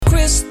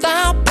stressed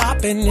out,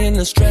 popping in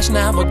the Stretch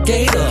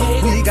Navigator.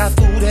 We got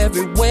food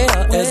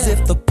everywhere, as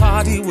if the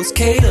party was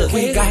catered.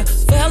 We got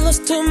fellas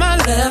to my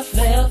left,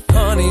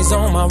 honeys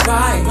on my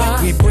right.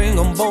 We bring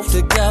them both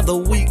together,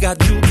 we got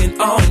juking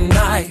all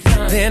night.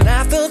 Then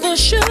after the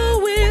show,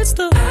 it's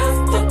the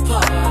after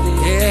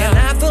party. Yeah, and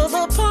after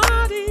the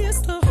party, it's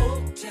the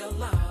hotel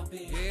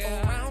lobby.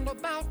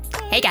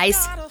 Hey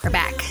guys, we're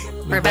back.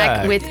 We're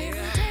back with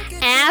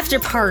After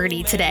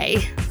Party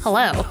today.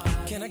 Hello.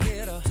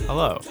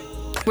 Hello.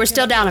 We're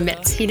still down a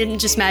bit. He didn't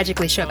just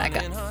magically show back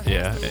up.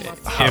 Yeah.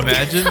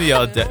 Imagine the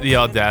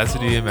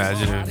audacity.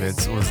 Imagine if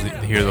Vince was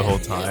here the whole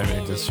time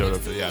and just showed up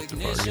at the after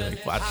party.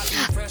 Like, what?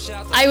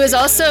 I was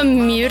also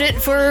muted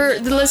for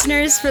the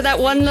listeners for that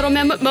one little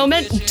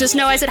moment. Just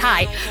know I said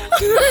hi.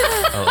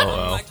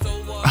 LOL.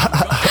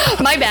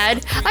 My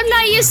bad. I'm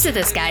not used to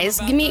this,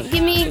 guys. Give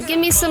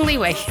me some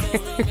leeway.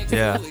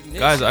 Yeah,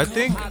 guys. I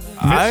think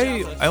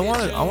I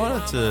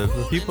wanted to,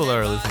 the people that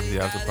are listening to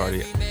the after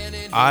party.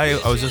 I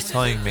was just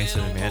telling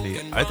Mason and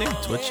Mandy, I think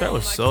Twitch chat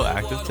was so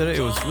active today.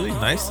 It was really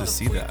nice to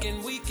see that.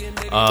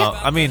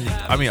 I mean,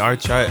 our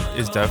chat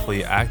is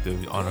definitely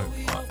active on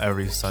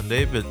every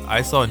Sunday, but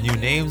I saw new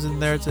names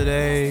in there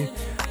today.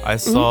 I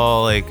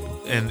saw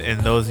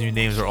and those new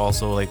names are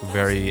also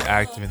very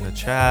active in the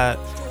chat.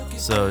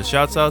 So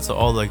shouts out to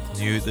all the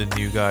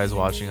new guys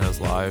watching us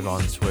live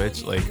on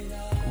Twitch.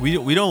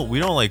 We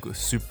don't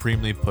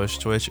supremely push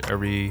Twitch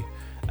every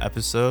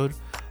episode.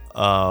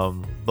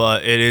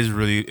 But it is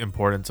really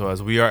important to us.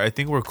 I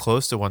think we're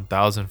close to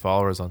 1,000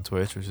 followers on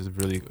Twitch, which is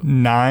really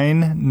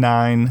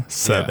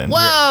 997. Yeah.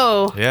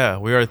 Whoa. Yeah,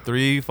 we are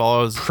 3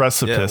 followers.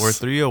 Precipice. Yeah, we're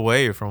 3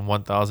 away from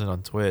 1,000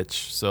 on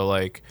Twitch. So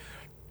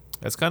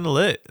that's kind of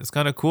lit. It's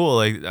kind of cool.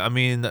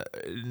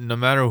 No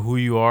matter who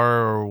you are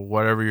or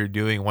whatever you're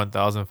doing,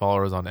 1,000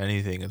 followers on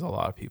anything is a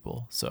lot of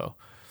people. So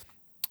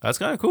that's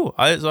kind of cool.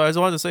 I just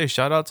wanted to say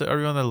shout out to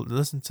everyone that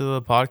listened to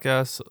the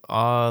podcast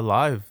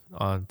live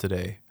on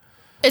today.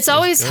 It's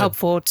always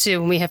helpful too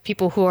when we have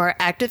people who are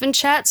active in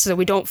chat, so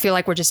we don't feel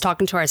like we're just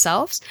talking to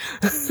ourselves.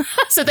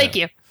 So thank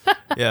you.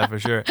 Yeah, for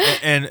sure.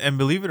 And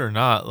believe it or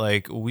not,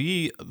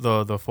 we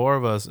the 4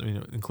 of us,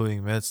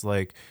 including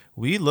Mitz,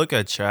 we look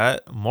at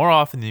chat more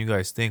often than you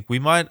guys think. We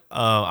might.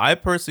 I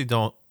personally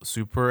don't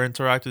super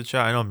interact with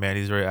chat. I know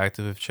Mandy's very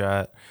active with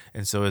chat,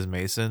 and so is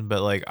Mason.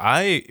 But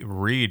I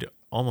read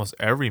almost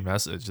every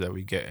message that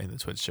we get in the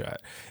Twitch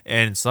chat,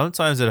 and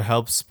sometimes it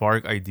helps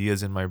spark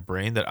ideas in my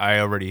brain that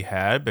I already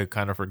had but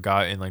kind of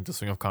forgot in the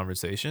swing of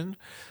conversation.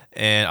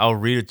 And I'll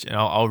read it, and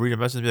I'll read a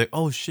message and be like,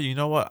 oh shit, you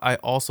know what, I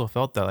also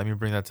felt that, let me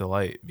bring that to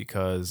light,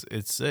 because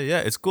it's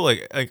it's cool.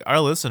 Our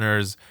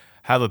listeners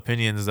have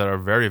opinions that are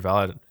very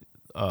valid,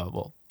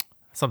 well,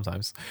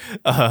 sometimes,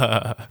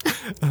 because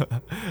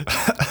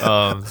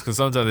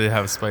sometimes they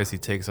have spicy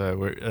takes that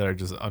are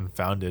just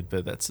unfounded,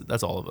 but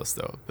that's all of us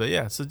though. But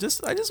yeah, so I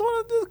just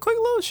want to do a quick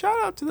little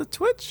shout out to the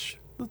Twitch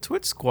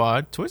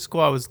squad. Twitch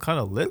squad was kind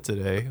of lit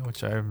today,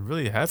 which I'm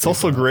really happy. It's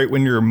also great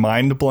when you're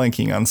mind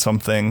blanking on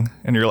something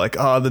and you're like,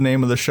 the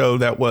name of the show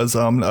that was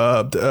and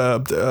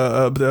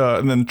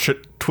then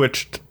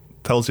Twitch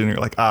tells you and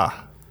you're like,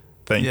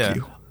 thank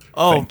you.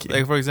 Oh,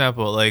 for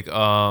example, I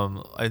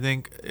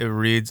think it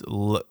reads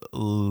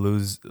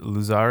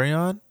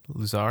Luxarion,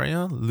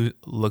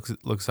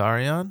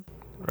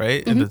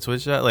 right? In the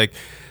Twitch chat.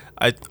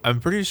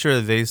 I'm pretty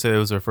sure they said it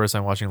was their first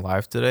time watching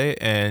live today,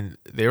 and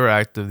they were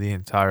active the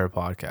entire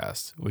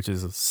podcast, which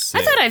is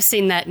sick. I thought I've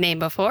seen that name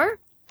before.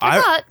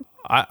 I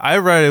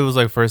read it was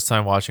first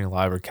time watching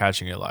live or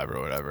catching it live or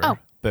whatever. Oh.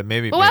 But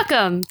maybe.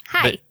 Welcome.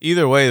 Hi. But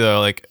either way,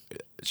 though,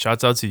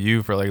 shouts out to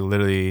you for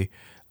literally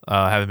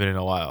haven't been in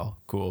a while.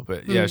 Cool.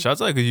 But yeah, shouts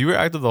out because you were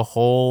active the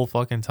whole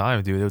fucking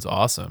time, dude. It was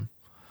awesome.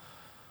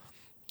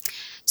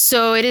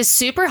 So it is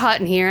super hot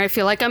in here. I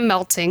feel like I'm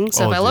melting.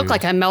 So if I look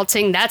like I'm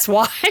melting, that's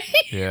why.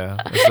 Yeah.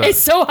 It's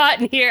so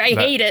hot in here. I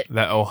hate it.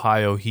 That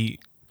Ohio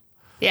heat.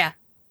 Yeah.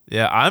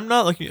 Yeah, I'm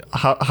not looking.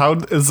 How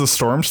is the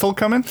storm still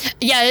coming?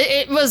 Yeah,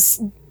 it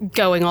was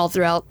going all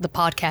throughout the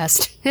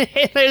podcast.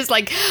 There's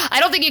I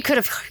don't think you could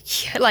have,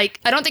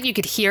 I don't think you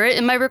could hear it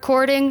in my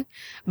recording,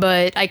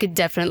 but I could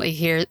definitely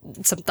hear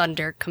some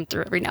thunder come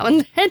through every now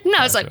and then. And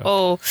I was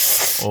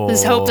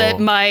let's hope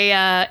that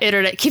my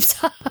internet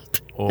keeps up.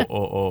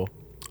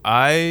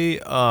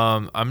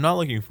 I'm not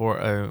looking for,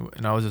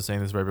 and I was just saying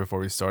this right before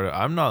we started.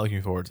 I'm not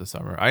looking forward to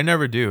summer. I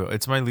never do.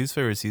 It's my least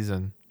favorite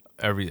season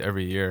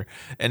every year,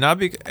 and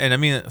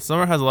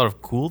summer has a lot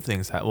of cool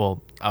things.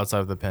 Outside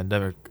of the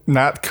pandemic,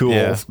 not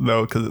cool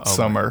though, because it's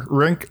summer.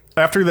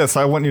 After this,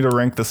 I want you to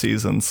rank the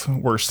seasons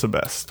worst to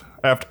best.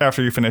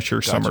 After you finish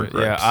your summer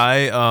grips.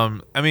 Yeah,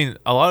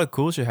 a lot of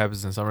cool shit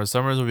happens in summer.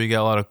 Summers where we get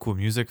a lot of cool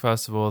music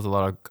festivals, a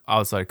lot of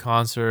outside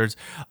concerts.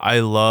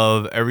 I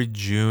love every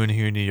June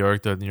here in New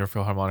York, the New York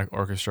Philharmonic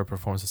Orchestra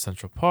performs at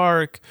Central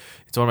Park.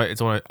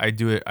 I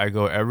do it. I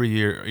go every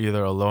year,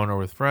 either alone or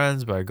with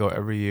friends, but I go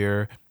every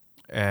year.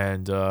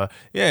 And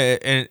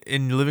and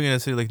in living in a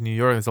city like New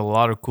York, there's a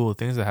lot of cool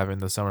things that happen in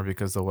the summer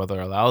because the weather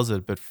allows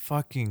it. But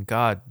fucking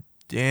god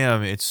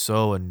damn, it's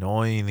so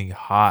annoyingly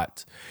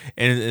hot.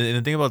 And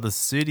the thing about the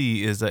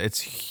city is that it's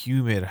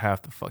humid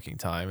half the fucking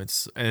time.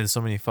 It's so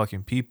many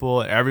fucking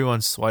people.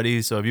 Everyone's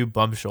sweaty. So if you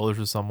bump shoulders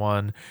with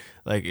someone,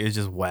 like, it's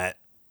just wet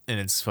and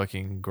it's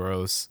fucking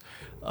gross.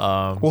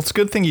 Well, it's a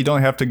good thing you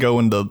don't have to go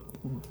into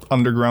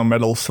underground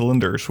metal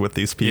cylinders with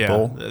these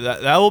people. Yeah,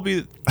 that will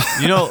be,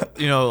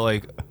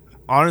 like,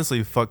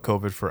 honestly, fuck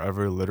COVID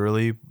forever,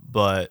 literally.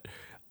 But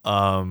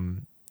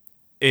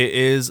it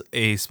is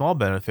a small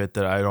benefit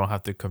that I don't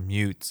have to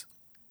commute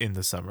in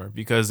the summer,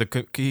 because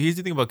here's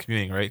the thing about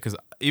commuting, right? Because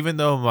even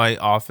though my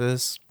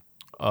office,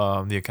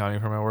 the accounting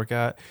firm I work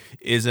at,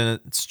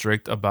 isn't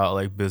strict about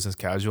like business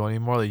casual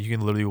anymore, like you can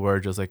literally wear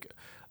just like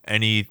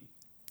any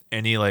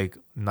like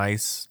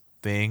nice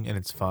thing and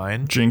it's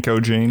fine. Jinko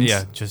jeans.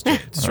 Yeah, just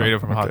straight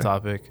up from Hot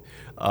Topic.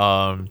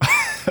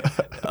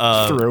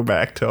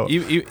 Throwback to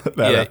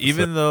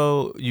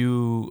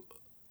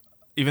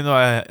even though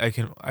I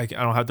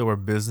don't have to wear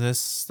business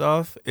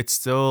stuff, it's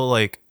still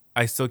like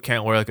I still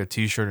can't wear like a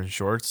t-shirt and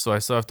shorts, so I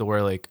still have to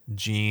wear like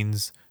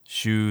jeans,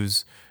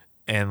 shoes,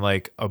 and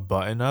like a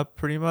button up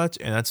pretty much,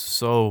 and that's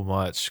so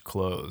much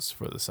clothes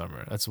for the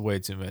summer. That's way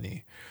too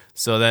many.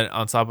 So then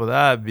on top of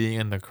that, being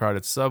in the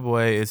crowded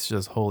subway, it's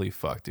just holy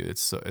fuck, dude.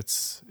 It's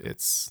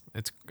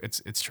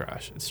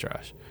trash. It's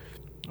trash.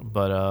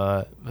 But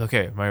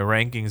okay, my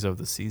rankings of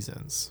the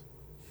seasons.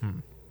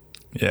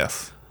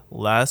 Yes.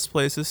 Last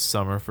place is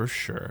summer for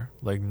sure.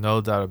 Like, no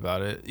doubt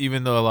about it.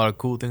 Even though a lot of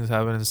cool things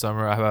happen in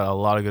summer, I've had a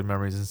lot of good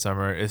memories in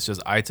summer. It's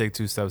just I take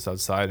 2 steps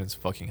outside and it's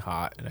fucking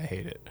hot and I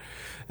hate it.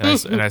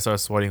 And I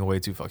start sweating way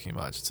too fucking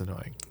much. It's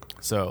annoying.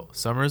 So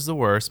summer is the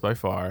worst by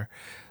far.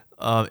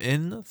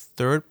 In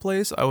third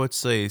place, I would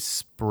say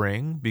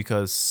spring,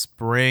 because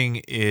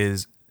spring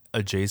is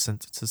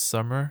adjacent to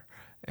summer.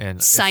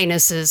 And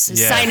sinus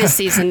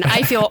season.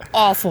 I feel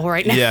awful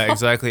right now. Yeah,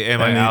 exactly.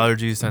 And my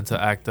allergies tend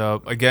to act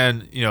up.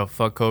 Again,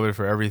 fuck COVID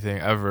for everything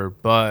ever.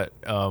 But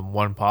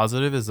one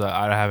positive is that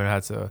I haven't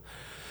had to.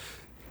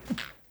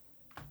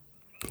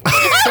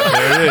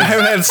 There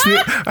it is.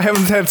 I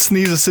haven't had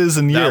sneezes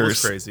in years. That was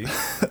crazy.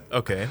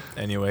 Okay.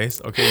 Anyways.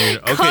 Okay.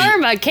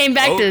 Karma came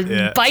back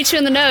to bite you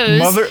in the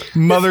nose.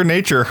 Mother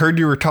Nature heard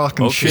you were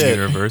talking shit.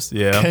 Universe.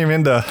 Yeah. Came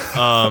into.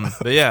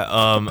 But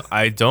yeah.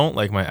 I don't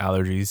like my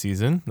allergy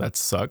season. That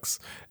sucks.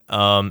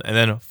 And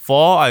then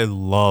fall, I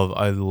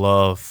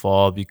love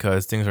fall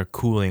because things are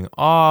cooling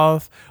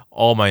off.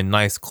 All my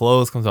nice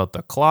clothes comes out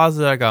the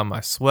closet. I got my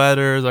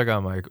sweaters. I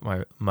got my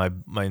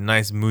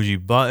nice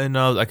Muji button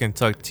ups. I can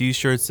tuck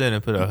t-shirts in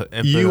and put a.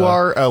 You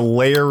are a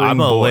layering. I'm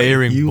a boy.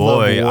 layering you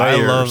boy.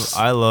 Love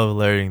I love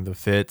layering the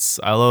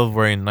fits. I love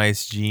wearing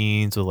nice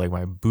jeans with like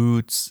my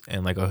boots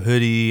and like a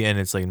hoodie, and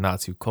it's like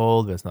not too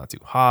cold, but it's not too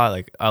hot.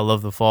 Like I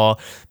love the fall,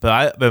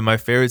 but my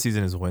favorite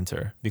season is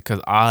winter because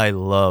I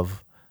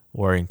love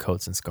wearing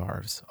coats and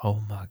scarves.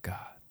 Oh my god.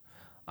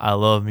 I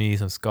love me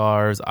some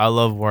scarves. I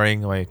love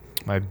wearing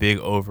my big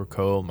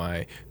overcoat,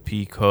 my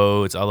pea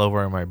coats. I love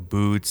wearing my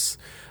boots.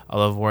 I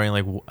love wearing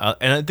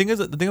and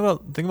the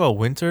thing about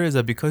winter is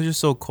that because you're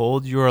so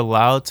cold, you're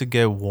allowed to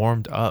get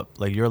warmed up.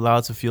 Like you're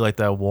allowed to feel like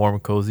that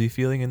warm, cozy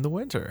feeling in the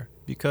winter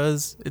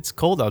because it's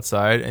cold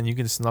outside and you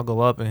can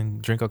snuggle up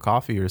and drink a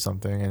coffee or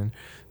something and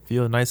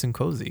feel nice and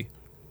cozy.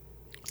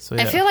 So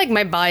yeah. I feel like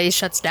my body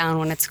shuts down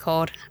when it's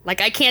cold. Like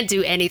I can't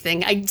do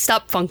anything. I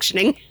stop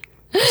functioning.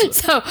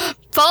 So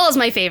fall is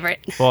my favorite.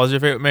 Fall is your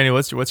favorite. Manny,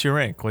 what's your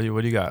rank? What do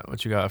you got?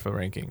 What you got for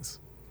rankings?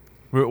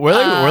 We're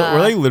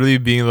like literally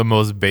being the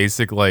most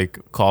basic like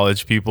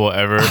college people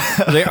ever.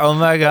 Like, oh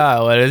my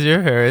god, what is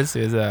your favorite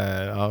season?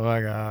 Oh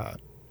my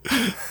god.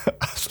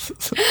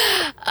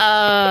 If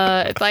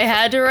I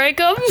had to rank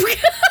them,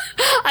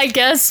 I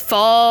guess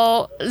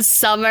fall,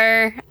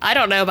 summer. I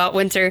don't know about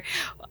winter.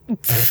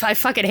 I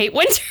fucking hate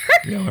winter.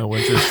 Yeah, my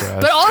winter's trash.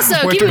 But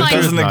also, keep in mind,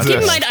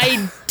 exist.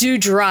 I do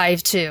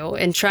drive too,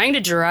 and trying to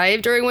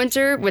drive during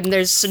winter when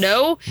there's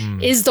snow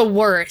is the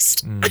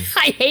worst.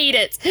 I hate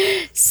it.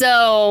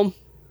 So,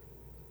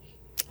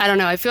 I don't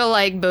know. I feel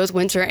like both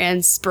winter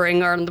and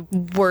spring are on the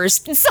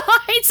worst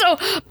side, so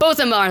both of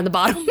them are on the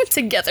bottom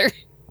together.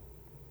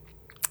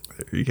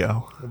 There you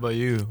go. What about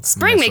you?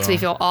 Spring makes me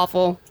feel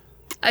awful.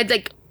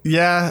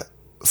 Yeah,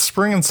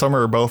 spring and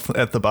summer are both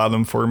at the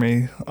bottom for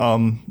me.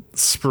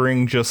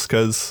 Spring just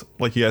because,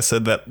 like you guys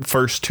said, that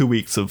first 2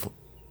 weeks of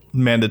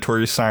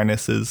mandatory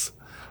sinuses.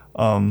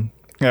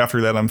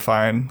 After that, I'm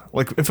fine.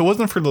 Like, if it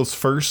wasn't for those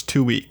first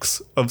 2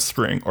 weeks of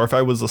spring, or if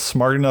I was a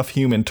smart enough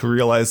human to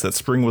realize that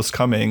spring was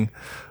coming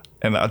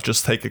and I'd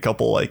just take a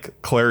couple,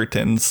 like,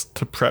 Claritins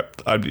to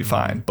prep, I'd be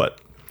fine. But,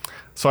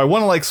 so I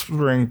want to like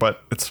spring,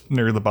 but it's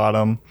near the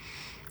bottom.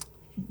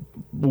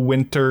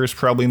 Winter is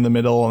probably in the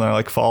middle, and I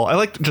like fall. I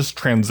like just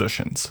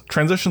transitions.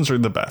 Transitions are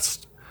the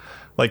best.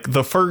 Like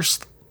the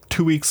first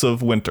 2 weeks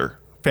of winter,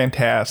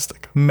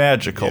 fantastic,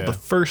 magical. Yeah. The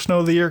first snow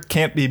of the year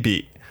can't be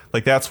beat.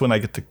 Like that's when I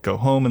get to go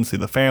home and see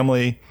the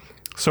family.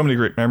 So many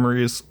great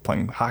memories,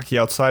 playing hockey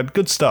outside,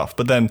 good stuff.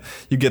 But then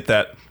you get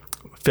that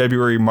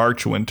February,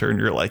 March winter, and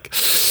you're like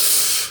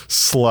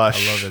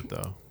slush. I love it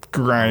though.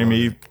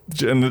 Grimy,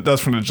 and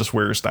that's when it just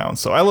wears down.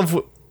 So I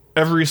love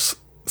every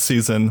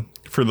season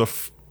for the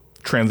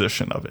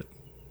transition of it,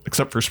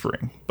 except for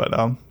spring. But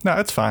no,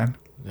 it's fine.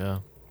 Yeah.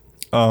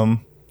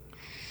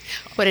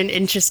 What an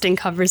interesting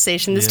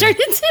conversation this turned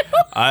into.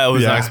 I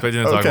was not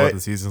expecting to talk okay. about the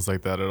seasons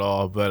like that at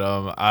all, but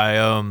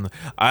I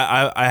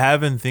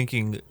have been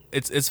thinking.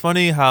 It's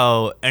funny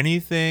how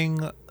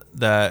anything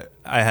that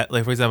I had,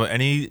 like for example,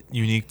 any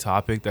unique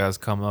topic that has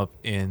come up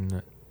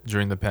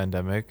during the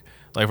pandemic,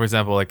 like for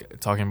example, like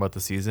talking about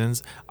the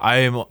seasons, I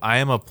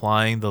am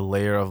applying the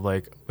layer of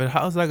like, but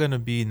how's that gonna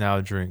be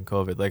now during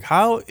COVID? Like,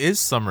 how is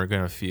summer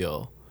gonna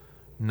feel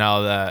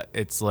now that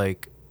it's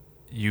like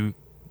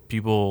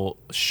people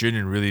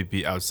shouldn't really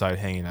be outside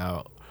hanging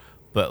out,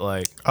 but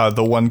like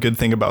The one good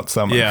thing about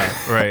summer. yeah,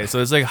 right.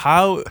 So it's like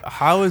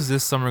how is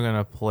this summer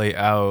gonna play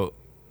out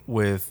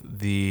with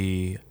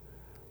the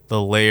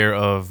layer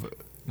of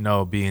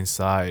being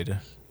inside?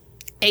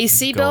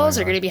 AC Going bills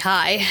are on. going to be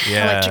high.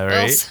 Yeah, Electric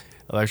right. bills.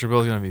 Electric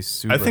bill is gonna be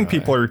super. I think high.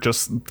 people are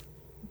just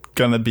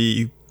gonna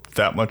be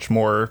that much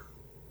more,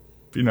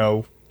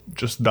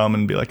 just dumb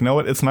and be like, you know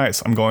what, it's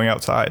nice. I'm going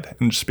outside,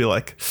 and just be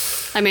like,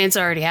 I mean, it's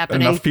already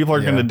happening. enough people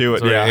are gonna do it.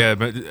 Sorry, yeah.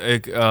 But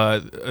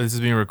this is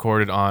being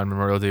recorded on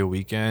Memorial Day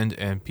weekend,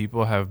 and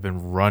people have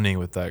been running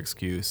with that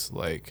excuse.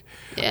 Like,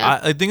 Yeah.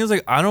 the thing is,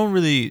 like, I don't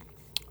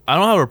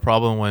have a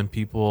problem when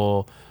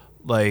people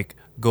like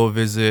go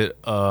visit,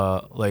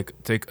 like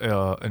take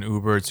an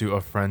Uber to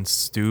a friend's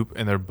stoop,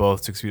 and they're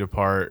both 6 feet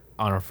apart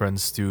on a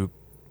friend's stoop,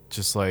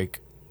 just like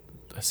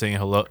saying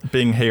hello.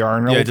 Being Hey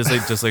Arnold. Yeah,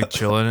 just like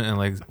chilling and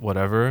like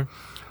whatever.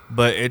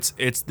 But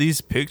it's these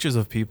pictures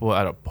of people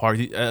at a park.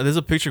 There's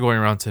a picture going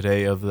around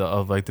today of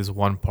like this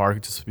one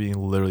park just being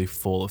literally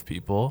full of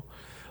people,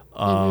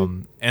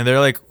 and they're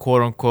like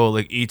quote unquote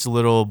like each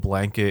little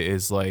blanket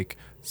is like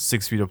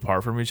 6 feet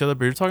apart from each other.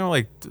 But you're talking about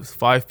like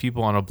 5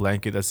 people on a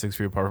blanket that's 6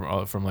 feet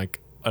apart from like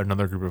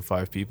another group of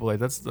 5 people. Like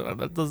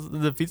that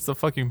defeats the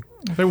fucking.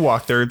 They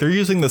walk there. They're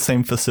using the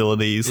same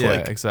facilities. Yeah,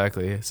 like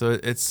exactly. So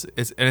it's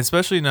and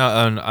especially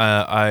now, and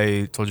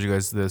I told you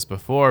guys this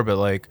before, but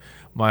like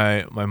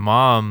my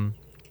mom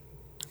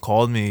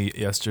called me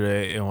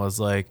yesterday and was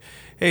like,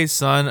 "Hey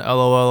son,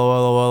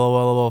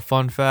 lol.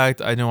 Fun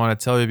fact, I didn't want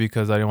to tell you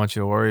because I didn't want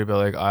you to worry, but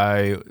like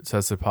I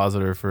tested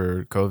positive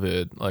for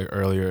COVID like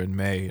earlier in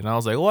May." And I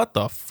was like, "What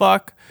the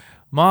fuck?"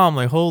 Mom,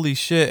 like holy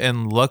shit.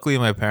 And luckily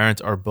my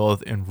parents are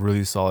both in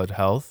really solid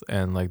health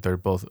and like they're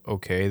both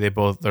okay. They're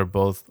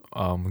both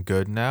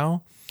good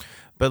now.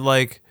 But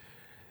like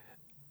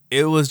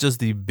it was just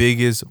the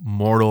biggest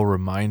mortal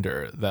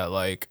reminder that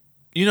like,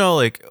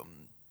 like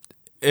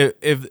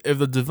if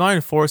the divine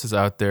force is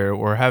out there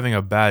or having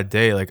a bad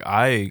day, like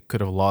I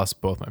could have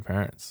lost both my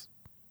parents.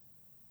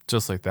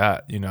 Just like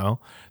that, and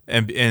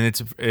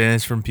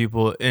it's from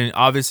people, and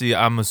obviously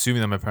I'm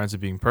assuming that my parents are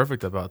being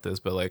perfect about this,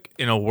 but like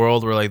in a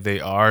world where like they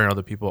are and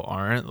other people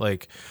aren't,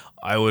 like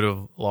I would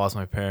have lost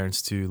my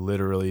parents to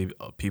literally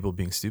people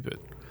being stupid,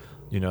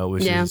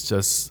 which is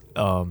just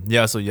so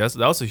yes, that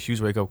was a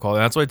huge wake up call,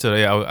 and that's why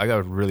today I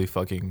got really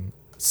fucking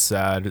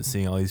sad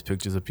seeing all these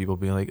pictures of people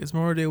being like, it's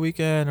Memorial Day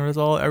weekend or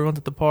everyone's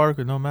at the park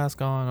with no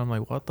mask on. I'm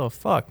like, what the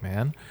fuck,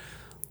 man?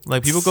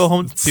 Like people go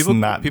home. People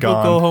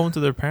go home to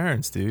their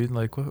parents, dude.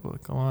 Like, come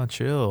on,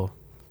 chill.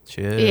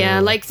 Yeah,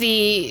 like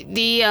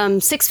the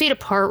 6 feet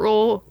apart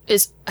rule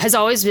has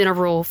always been a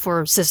rule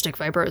for cystic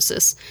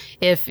fibrosis.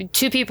 If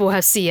 2 people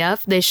have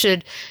CF, they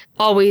should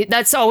always.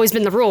 That's always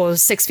been the rule: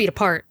 is 6 feet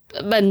apart.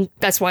 And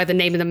that's why the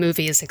name of the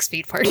movie is 6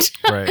 feet apart.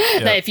 Right.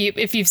 Yeah.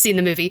 if you've seen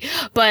the movie,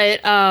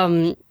 but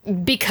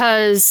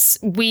because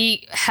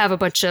we have a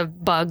bunch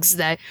of bugs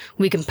that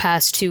we can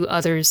pass to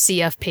other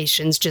CF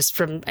patients just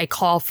from a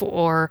cough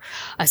or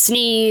a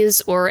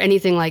sneeze or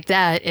anything like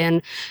that.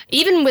 And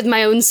even with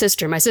my own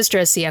sister, my sister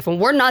has CF, and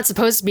we're not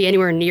supposed to be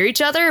anywhere near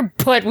each other,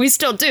 but we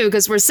still do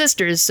because we're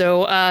sisters.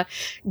 So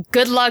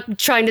good luck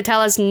trying to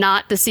tell us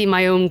not to see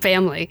my own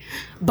family.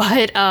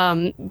 But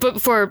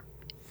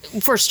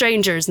for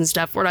strangers and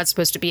stuff, we're not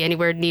supposed to be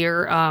anywhere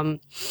near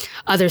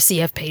other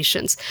CF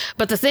patients.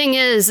 But the thing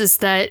is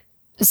that,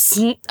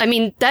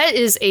 that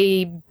is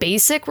a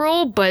basic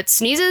rule, but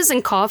sneezes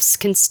and coughs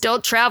can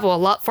still travel a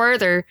lot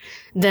farther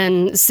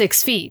than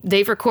 6 feet.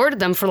 They've recorded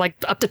them for like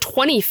up to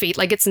 20 feet.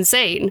 Like, it's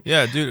insane.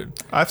 Yeah, dude.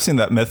 I've seen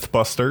that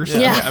Mythbusters.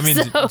 Yeah, I mean,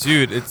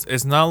 dude,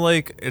 it's not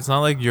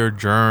like your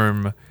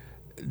germ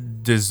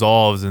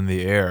dissolves in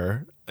the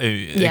air.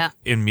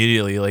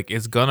 Immediately, like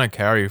it's gonna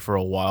carry for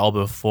a while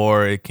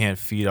before it can't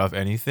feed off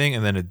anything,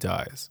 and then it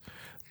dies.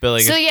 But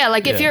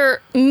like, if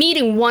you're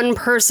meeting one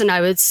person,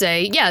 I would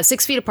say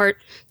 6 feet apart.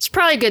 It's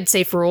probably a good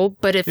safe rule.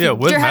 But if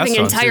you're having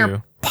an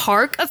entire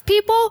park of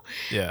people,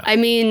 I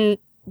mean,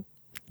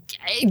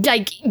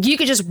 like you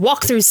could just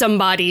walk through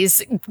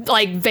somebody's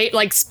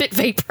like spit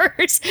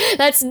vapors.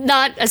 That's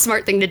not a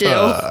smart thing to do.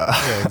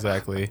 Yeah,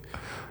 exactly.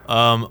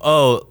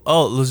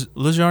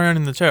 Lejarian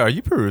in the chat. Are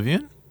you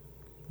Peruvian?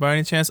 By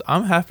any chance?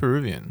 I'm half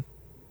Peruvian.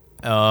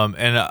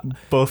 And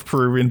Both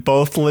Peruvian,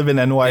 both live in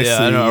NYC. Yeah,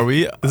 I know. Are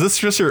we? Is this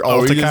just your Are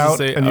alt we just the account,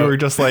 same- and you were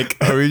just like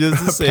Are we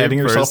just the same patting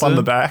yourself on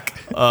the person? back?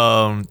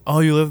 Oh,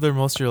 you lived there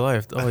most of your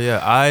life. Oh yeah,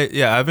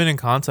 I've been in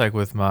contact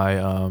with my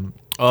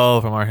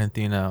from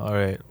Argentina. All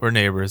right, we're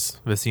neighbors,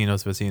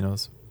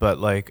 vecinos. But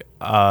like,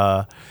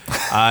 I've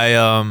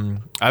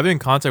been in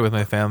contact with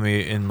my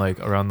family in like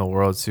around the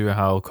world too.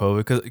 How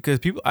COVID, because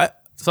people,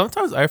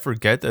 sometimes I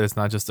forget that it's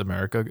not just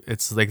America.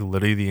 It's like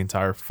literally the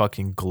entire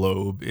fucking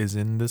globe is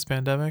in this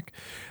pandemic.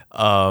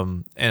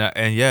 And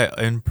yeah,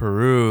 in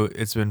Peru,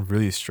 it's been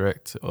really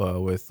strict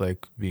with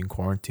like being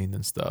quarantined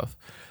and stuff.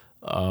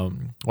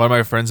 One of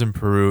my friends in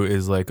Peru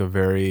is like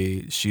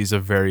she's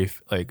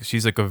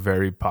like a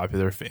very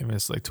popular,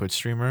 famous like Twitch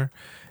streamer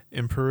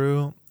in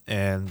Peru.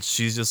 And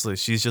she's just like,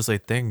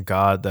 thank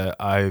God that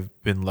I've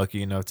been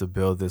lucky enough to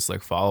build this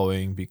like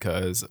following,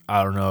 because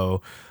I don't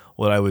know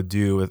what I would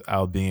do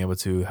without being able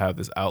to have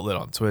this outlet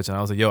on Twitch. And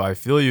I was like, yo, I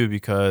feel you,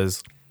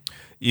 because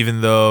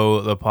even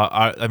though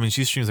I mean,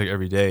 she streams like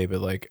every day,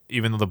 but like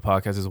even though the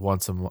podcast is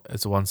once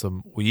a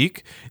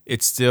week,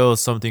 it's still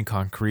something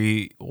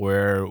concrete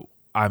where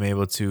I'm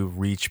able to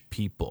reach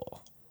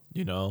people,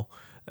 you know.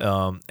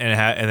 And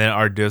then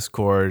our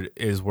Discord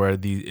is where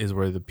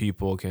the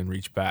people can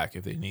reach back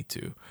if they need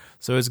to.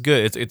 So it's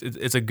good.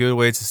 It's a good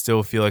way to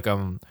still feel like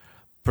I'm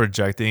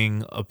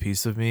projecting a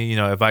piece of me. You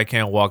know, if I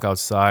can't walk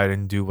outside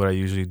and do what I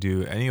usually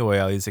do anyway,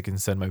 at least I can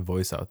send my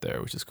voice out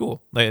there, which is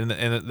cool. Like,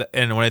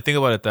 and when I think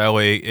about it that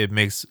way, it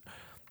makes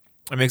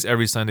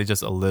every Sunday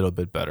just a little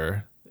bit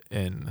better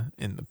in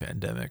the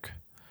pandemic.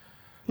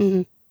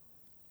 Mm-hmm.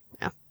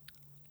 Yeah.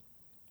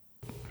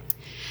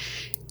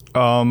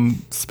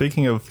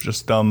 Speaking of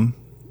just dumb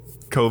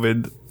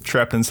COVID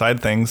trapped inside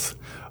things,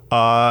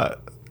 I've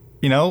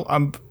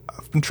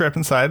been trapped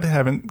inside,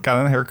 haven't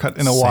gotten a haircut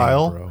in a Same,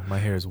 while. bro. My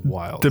hair is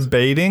wild.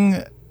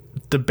 Debating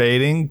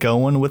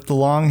going with the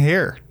long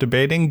hair.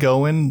 Debating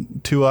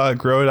going to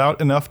grow it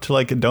out enough to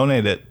like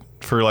donate it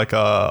for like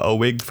a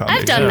wig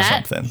foundation done or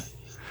that. something.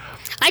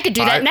 I could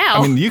do that now.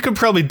 I mean, you could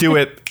probably do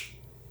it.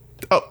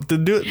 To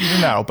do it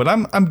now, but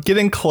I'm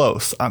getting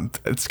close.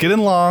 It's getting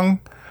long.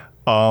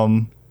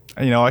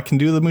 I can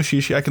do the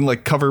mushishi. I can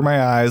like cover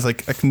my eyes.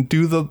 Like I can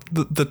do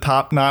the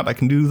top knot. I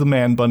can do the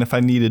man bun if I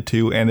needed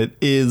to. And it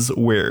is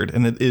weird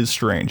and it is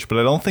strange, but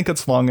I don't think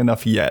it's long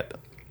enough yet.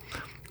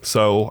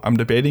 So I'm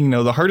debating.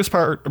 The hardest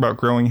part about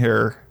growing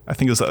hair, I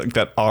think, is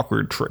that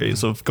awkward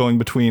phase of going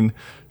between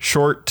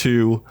short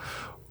to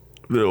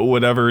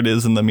whatever it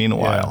is in the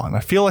meanwhile. Yeah. And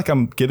I feel like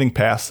I'm getting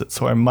past it.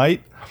 So I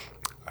might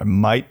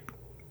make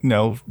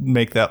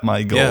that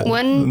my goal Yeah.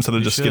 instead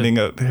of You just should. getting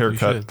a You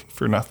haircut should.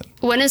 for nothing.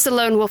 When is the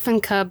Lone Wolf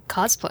and Cub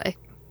cosplay?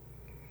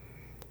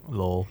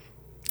 Lol.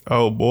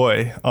 Oh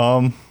boy.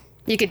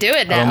 You could do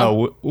it now. I don't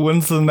know.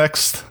 When's the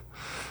next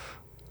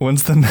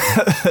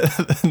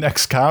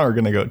next con we're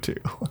gonna go to?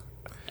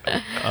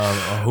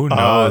 Who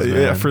knows, man?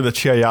 Yeah, for the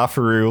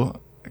Chiayafaru.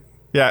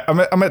 Yeah,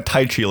 I'm at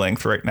Tai Chi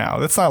length right now.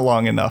 That's not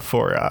long enough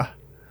for that.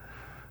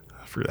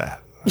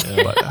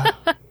 But,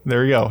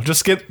 there you go.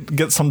 Just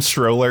get some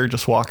stroller.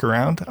 Just walk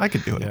around. I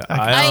could do it.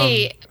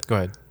 Yeah, go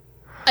ahead.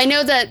 I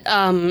know that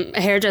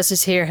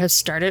Hairdressers here has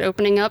started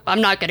opening up.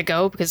 I'm not going to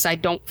go because I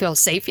don't feel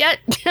safe yet.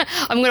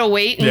 I'm going to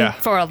wait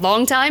for a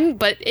long time,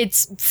 but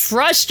it's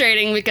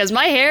frustrating because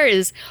my hair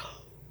is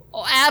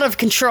out of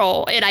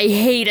control and I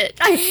hate it.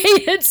 I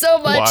hate it so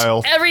much.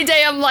 Wild. Every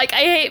day I'm like,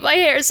 I hate my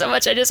hair so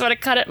much. I just want to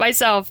cut it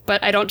myself,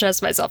 but I don't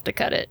trust myself to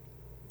cut it.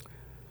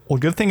 Well,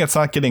 good thing it's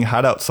not getting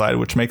hot outside,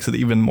 which makes it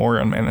even more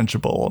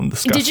unmanageable and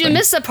disgusting. Did you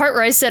miss the part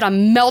where I said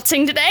I'm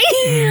melting today?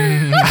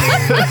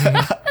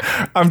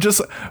 I'm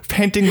just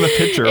painting the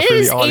picture It for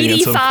is the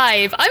audience.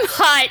 85. I'm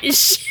hot as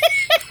shit.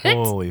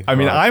 Holy. I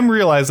mean, fuck. I'm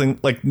realizing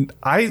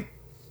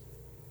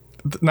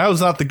now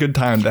is not the good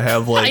time to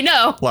have like I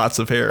know. lots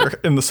of hair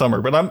in the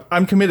summer, but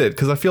I'm committed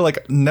because I feel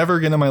like never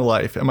again in my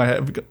life am I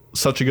have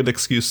such a good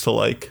excuse to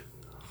like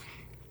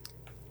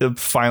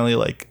finally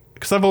like,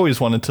 because I've always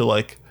wanted to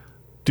like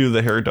do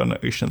the hair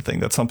donation thing.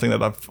 That's something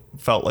that I've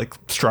felt like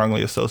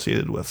strongly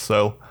associated with.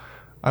 So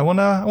I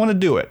wanna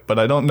do it, but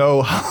I don't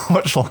know how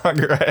much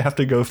longer I have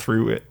to go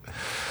through it.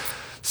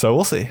 So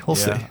we'll see. We'll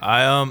see.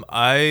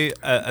 I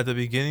at the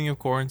beginning of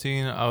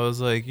quarantine, I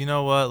was like, you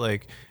know what,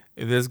 like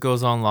if this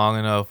goes on long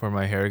enough where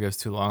my hair gets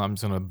too long, I'm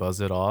just gonna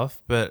buzz it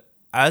off. But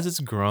as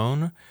it's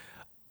grown,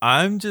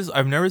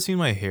 I've never seen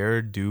my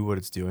hair do what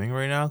it's doing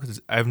right now,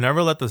 because I've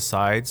never let the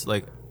sides,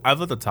 like I've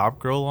let the top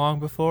grow long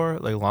before,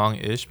 like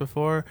long-ish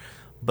before,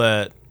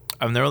 but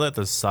I've never let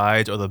the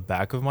sides or the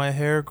back of my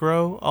hair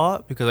grow a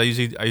lot because I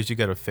usually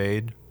get a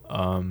fade,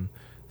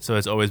 so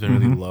it's always been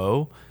really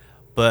low.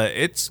 But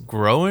it's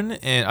growing,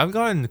 and I've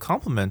gotten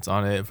compliments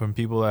on it from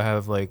people that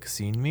have like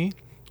seen me,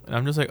 and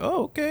I'm just like,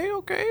 oh, okay.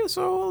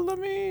 So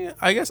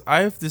I guess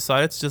I've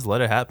decided to just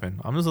let it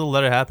happen. I'm just gonna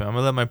let it happen. I'm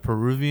gonna let my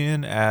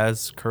Peruvian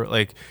because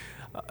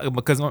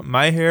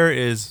my hair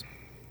is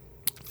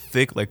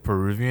thick like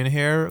Peruvian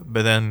hair,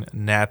 but then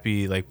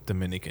nappy like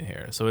Dominican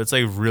hair. So it's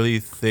like really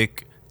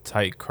thick,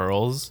 tight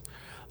curls.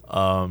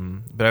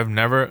 But I've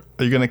never.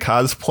 Are you gonna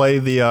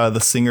cosplay the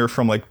singer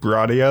from like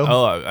Bradio?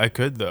 Oh, I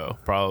could though,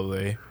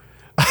 probably.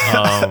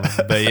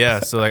 But yeah,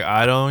 so like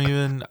I don't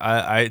even.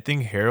 I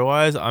think hair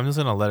wise, I'm just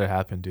gonna let it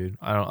happen, dude.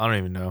 I don't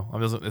even know.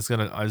 I'm just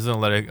gonna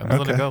let it. I'm just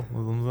gonna go.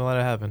 I'm gonna let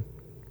it happen.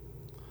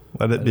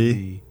 Let it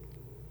be.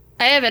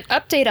 I have an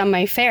update on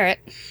my ferret,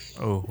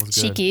 Oh,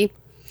 what's good? Shiki.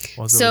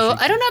 What's up So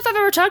with I don't know if I've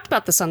ever talked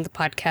about this on the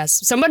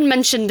podcast. Someone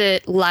mentioned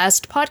it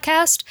last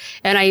podcast,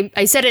 and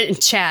I said it in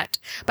chat,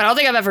 but I don't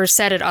think I've ever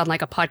said it on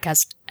like a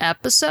podcast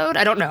episode.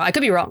 I don't know. I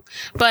could be wrong,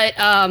 but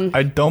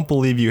I don't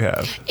believe you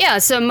have. yeah.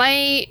 So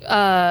my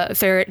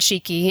ferret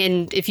Shiki,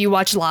 and if you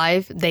watch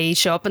live, they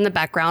show up in the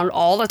background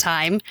all the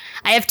time.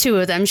 I have two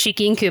of them,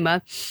 Shiki and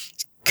Kuma.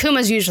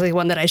 Kuma's usually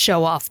one that I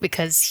show off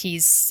because he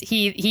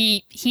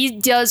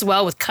does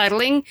well with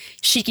cuddling.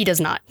 Shiki does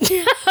not.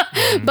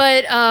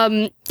 But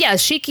yeah,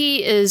 Shiki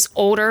is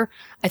older.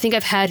 I think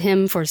I've had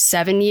him for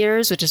 7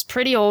 years, which is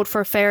pretty old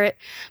for a ferret.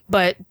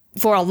 But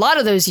for a lot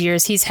of those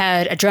years, he's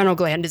had adrenal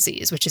gland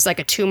disease, which is like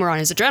a tumor on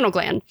his adrenal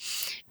gland.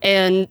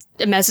 And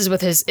it messes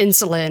with his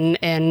insulin.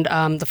 And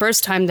the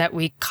first time that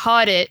we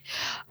caught it,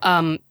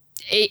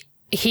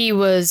 he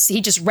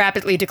just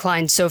rapidly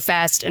declined so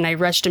fast, and I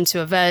rushed him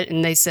to a vet,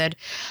 and they said,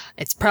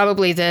 it's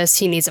probably this,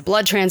 he needs a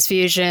blood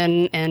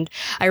transfusion, and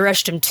I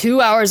rushed him 2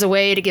 hours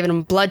away to give him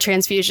a blood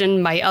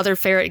transfusion. My other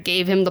ferret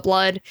gave him the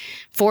blood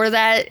for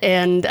that,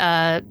 and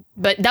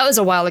but that was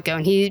a while ago,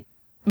 and he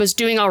was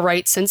doing all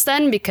right since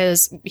then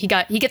because he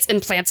gets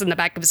implants in the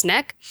back of his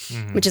neck,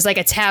 which is like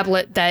a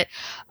tablet that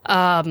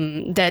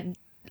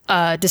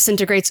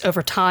disintegrates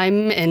over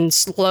time and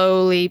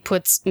slowly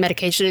puts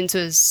medication into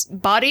his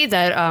body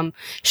that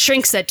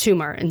shrinks that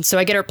tumor. And so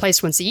I get it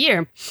replaced once a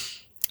year.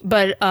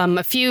 But I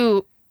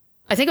think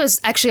it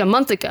was actually a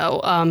month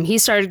ago, he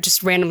started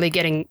just randomly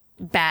getting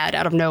bad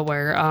out of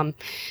nowhere.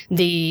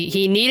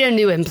 He needed a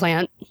new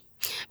implant.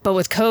 But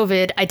with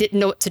COVID, I didn't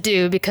know what to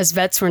do because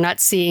vets were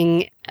not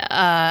seeing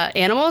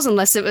animals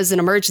unless it was an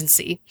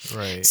emergency.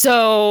 Right.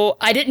 So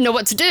I didn't know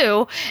what to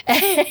do.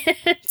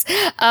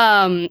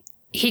 And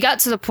he got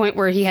to the point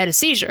where he had a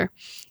seizure,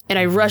 and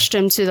I rushed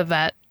him to the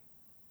vet,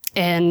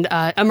 and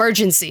an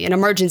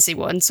emergency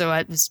one. So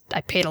I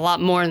paid a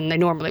lot more than they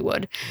normally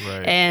would.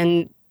 Right.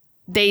 And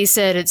they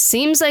said it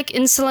seems like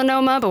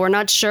insulinoma, but we're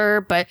not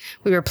sure. But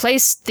we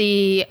replaced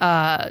the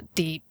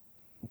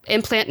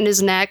implant in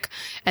his neck,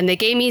 and they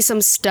gave me some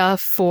stuff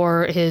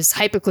for his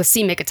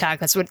hypoglycemic attack.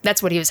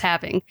 That's what he was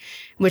having,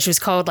 which was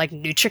called like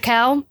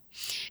NutriCal.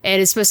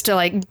 And it's supposed to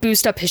like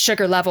boost up his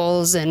sugar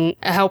levels and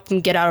help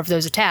him get out of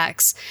those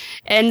attacks.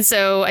 And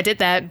so I did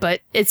that,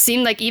 but it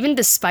seemed like even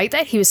despite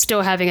that, he was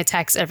still having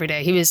attacks every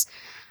day. He was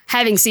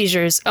having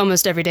seizures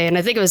almost every day. And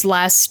I think it was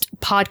last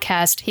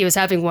podcast, he was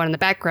having one in the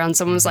background.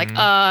 Someone was like,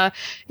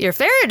 your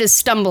ferret is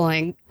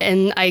stumbling.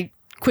 And I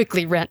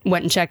quickly went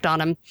and checked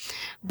on him.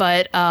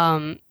 But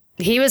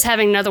he was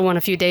having another one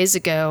a few days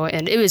ago,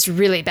 and it was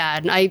really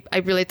bad. And I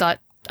really thought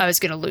I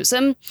was going to lose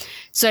him.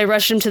 So I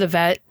rushed him to the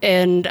vet,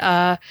 and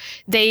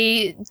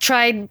they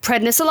tried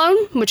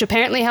prednisolone, which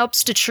apparently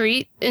helps to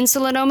treat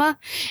insulinoma.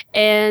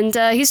 And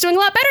he's doing a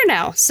lot better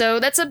now. So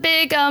that's a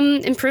big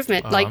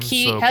improvement. I'm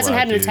he so hasn't glad,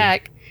 had an dude.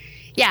 attack.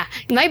 Yeah,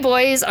 my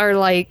boys are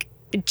like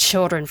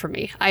children for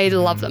me. I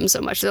love them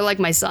so much. They're like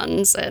my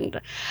sons. And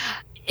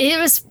it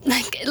was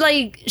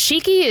like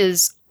Shiki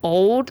is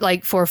old,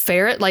 like for a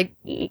ferret. Like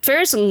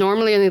ferrets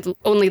normally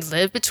only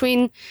live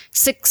between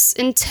 6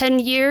 and 10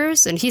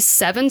 years, and he's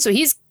 7, so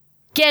he's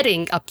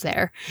getting up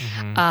there.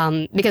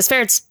 Because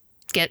ferrets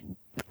get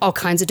all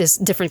kinds of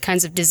different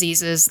kinds of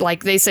diseases.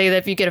 Like they say that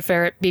if you get a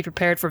ferret, be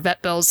prepared for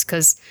vet bills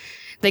because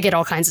they get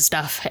all kinds of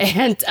stuff.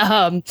 And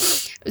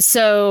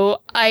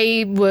so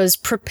I was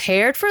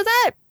prepared for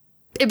that.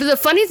 The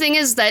funny thing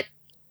is that,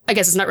 I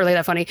guess it's not really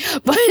that funny,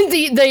 but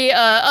the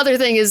other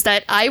thing is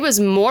that I was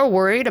more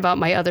worried about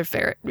my other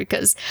ferret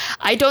because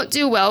I don't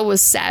do well with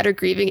sad or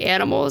grieving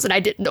animals, and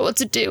I didn't know what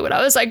to do. And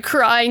I was like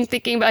crying,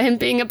 thinking about him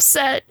being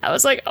upset. I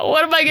was like, oh,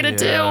 what am I going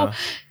to do?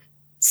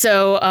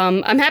 So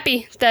I'm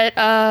happy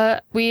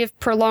that we have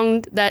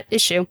prolonged that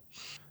issue.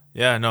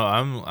 Yeah, no,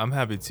 I'm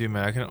happy too,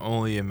 man. I can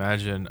only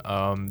imagine.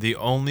 The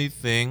only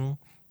thing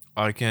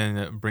I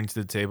can bring to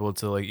the table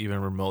to like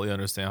even remotely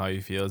understand how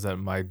you feel is that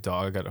my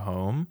dog at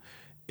home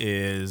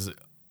is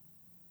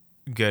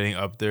getting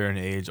up there in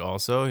age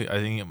also. I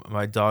think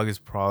my dog is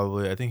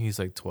I think he's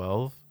like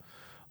 12.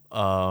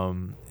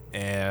 And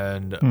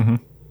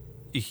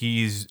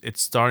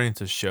it's starting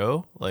to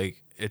show.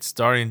 Like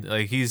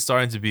he's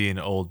starting to be an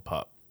old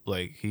pup.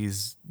 Like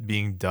he's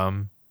being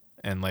dumb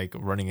and like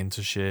running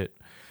into shit.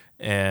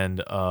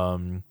 And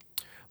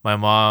my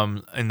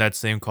mom in that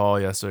same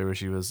call yesterday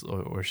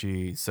where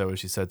she said what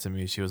she said to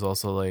me, she was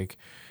also like,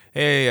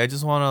 hey, I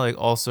just want to like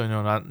also,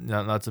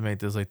 not to make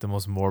this like the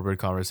most morbid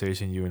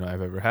conversation you and I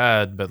have ever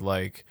had, but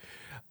like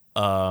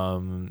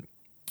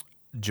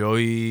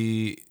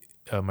Joey,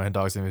 my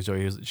dog's name is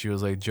Joey. She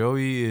was like,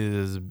 Joey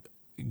is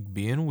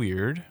being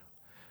weird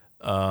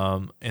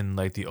in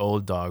like the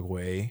old dog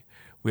way.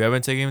 We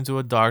haven't taken him to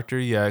a doctor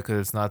yet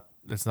because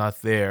it's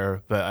not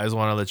there. But I just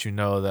want to let you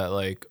know that,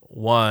 like,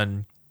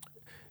 one,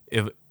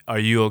 if are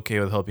you okay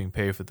with helping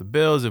pay for the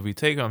bills if we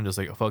take them? I'm just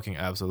like, fucking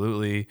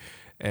absolutely.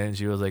 And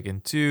she was like,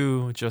 and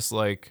two, just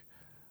like,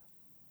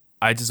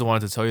 I just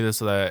wanted to tell you this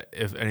so that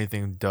if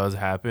anything does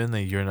happen,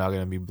 then you're not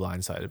gonna be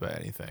blindsided by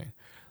anything.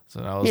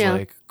 So I was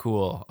like,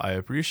 cool, I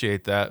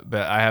appreciate that,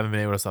 but I haven't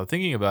been able to stop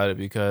thinking about it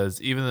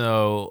because even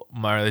though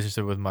my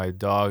relationship with my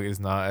dog is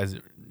not as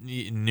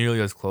nearly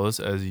as close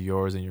as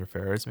yours and your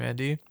ferrets,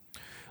 Mandy,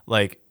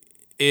 like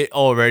it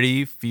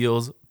already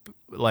feels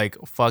like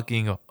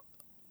fucking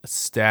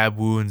stab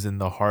wounds in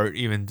the heart,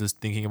 even just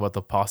thinking about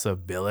the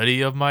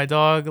possibility of my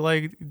dog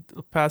like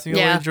passing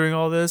away during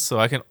all this. So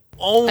I can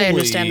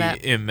only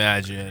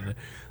imagine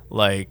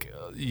like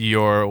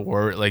your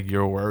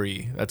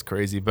worry. That's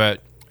crazy,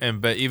 but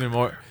even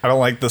more, I don't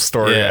like the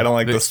story. I don't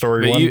like the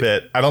story one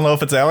bit. I don't know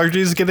if it's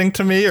allergies getting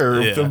to me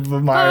or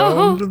my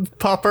own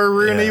Papa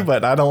Rooney,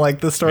 but I don't like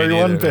the story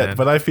one bit. Man.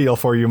 But I feel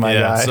for you, my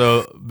guy.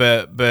 So,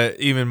 but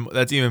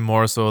that's even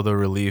more so the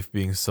relief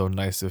being so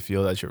nice to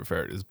feel that your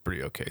ferret is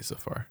pretty okay so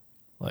far.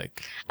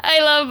 Like, I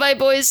love my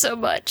boys so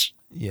much.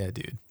 Yeah,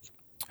 dude.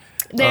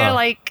 They're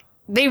like,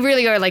 they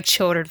really are like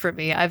children for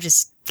me. I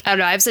don't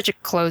know. I have such a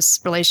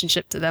close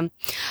relationship to them.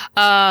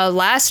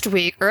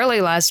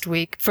 Early last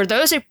week, for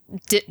those who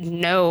didn't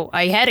know,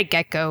 I had a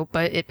gecko,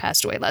 but it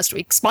passed away last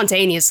week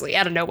spontaneously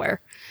out of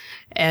nowhere.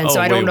 And so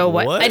I don't know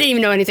what. I didn't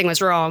even know anything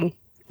was wrong.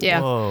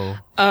 Yeah.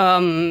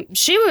 Whoa.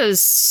 She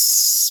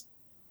was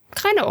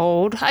kind of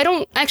old. I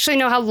don't actually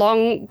know how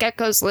long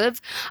geckos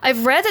live.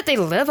 I've read that they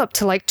live up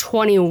to like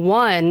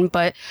 21,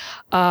 but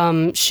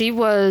she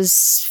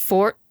was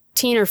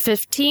 14 or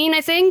 15,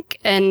 I think,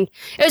 and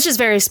it was just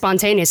very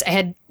spontaneous.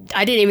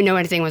 I didn't even know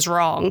anything was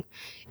wrong,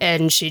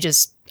 and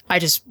I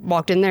just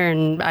walked in there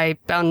and I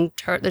found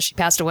her that she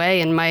passed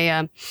away. And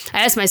I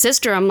asked my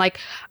sister, I'm like,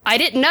 I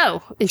didn't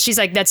know, and she's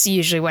like, that's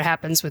usually what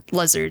happens with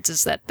lizards,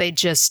 is that they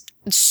just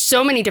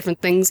so many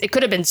different things. It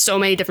could have been so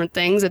many different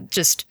things. It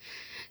just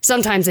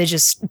sometimes they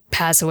just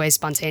pass away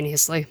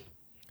spontaneously.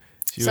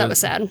 That was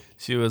sad.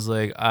 She was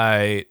like,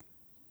 I'm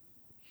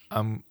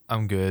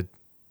good.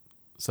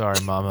 Sorry,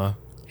 Mama.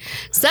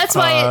 So that's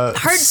why it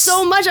hurt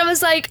so much. I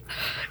was like,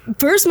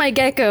 first my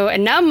gecko,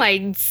 and now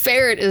my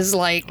ferret is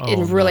like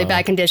in really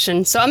bad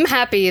condition. So I'm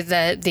happy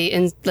that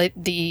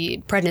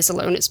the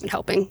prednisolone has been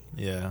helping.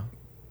 Yeah.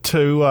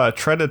 To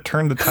try to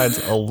turn the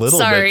tides a little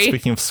bit,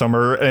 speaking of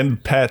summer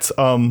and pets,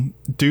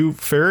 do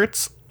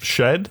ferrets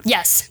shed?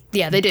 Yes.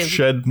 Yeah, they do.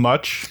 Shed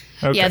much?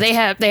 Okay.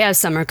 Yeah, they have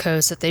summer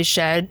coats that they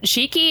shed.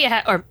 Shiki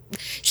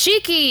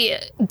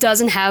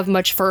doesn't have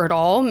much fur at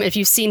all. If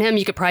you've seen him,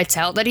 you could probably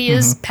tell that he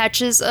has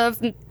patches of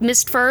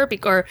missed fur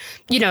or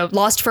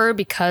lost fur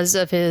because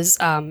of his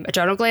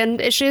adrenal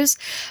gland issues.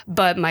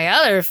 But my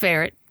other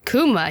ferret,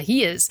 Kuma,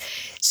 he is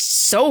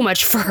so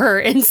much fur,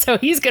 and so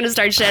he's going to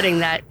start shedding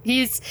that.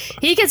 He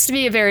gets to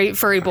be a very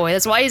furry boy.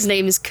 That's why his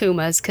name is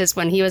Kuma, because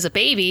when he was a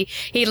baby,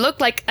 he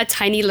looked like a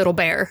tiny little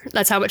bear.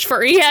 That's how much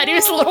fur he had. He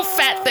was a little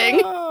fat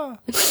thing.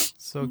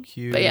 So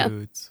cute.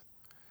 But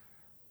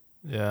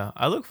yeah,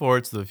 I look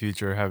forward to the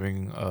future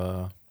having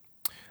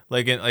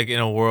in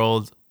a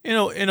world,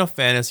 in a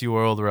fantasy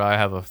world where I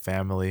have a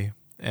family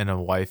and a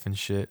wife and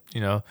shit.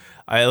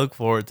 I look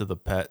forward to the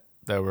pet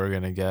that we're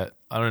gonna get.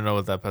 I don't know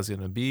what that pet's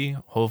gonna be.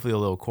 Hopefully a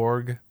little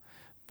Korg,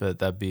 but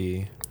that'd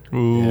be.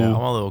 Ooh, yeah, I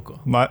want a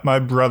little. My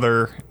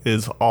brother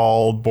is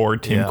all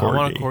board team Corgi. I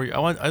want a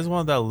Corgi. I just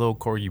want that little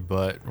Corgi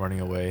butt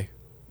running away,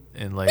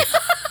 and like.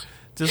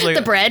 Just like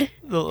the bread.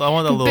 I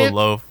want that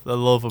little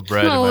loaf of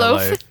bread in my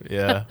life.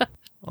 Yeah.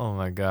 Oh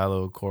my god,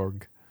 little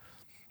Korg.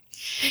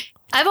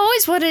 I've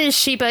always wanted a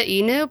Shiba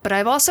Inu, but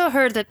I've also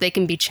heard that they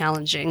can be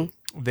challenging.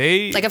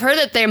 I've heard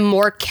that they're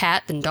more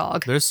cat than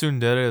dog. They're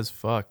tsundere as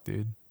fuck,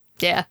 dude.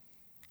 Yeah.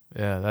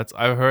 Yeah,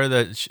 I heard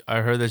that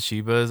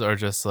Shibas are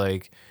just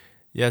like,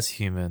 yes,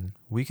 human,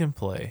 we can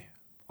play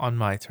on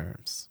my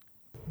terms.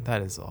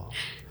 That is all.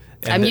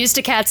 And I'm used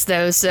to cats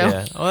though, so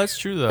yeah. Oh, that's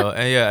true though,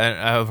 and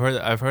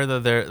I've heard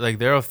that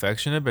they're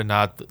affectionate, but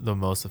not the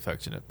most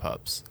affectionate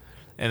pups,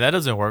 and that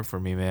doesn't work for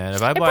me, man.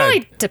 If I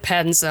probably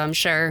depends, I'm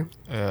sure.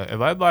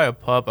 If I buy a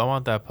pup, I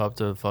want that pup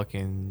to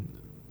fucking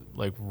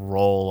like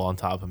roll on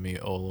top of me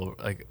all over,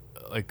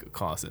 like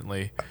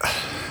constantly.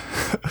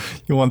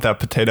 You want that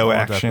potato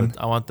action?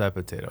 I want that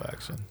potato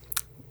action.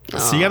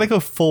 So you gotta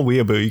go full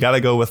weeaboo. You gotta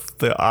go with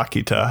the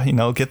Akita.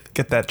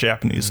 Get that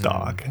Japanese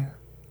dog,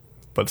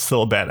 but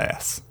still a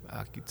badass.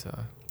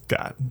 Akita.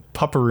 God,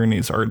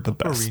 Pupperoonies are the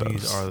best.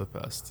 Pupperoonies are the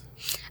best.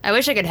 I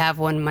wish I could have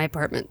one in my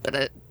apartment,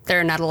 but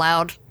they're not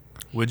allowed.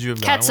 Would you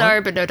have Cats gotten one?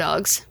 are, but no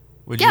dogs.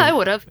 I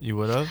would have. You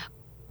would have?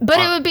 But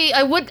it would be.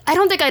 I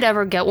don't think I'd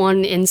ever get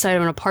one inside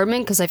of an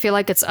apartment because I feel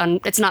like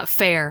it's not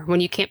fair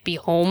when you can't be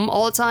home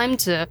all the time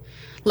to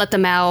let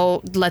them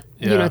out,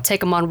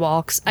 take them on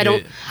walks.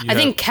 I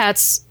think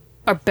cats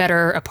are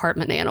better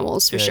apartment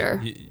animals for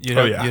sure. You'd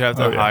have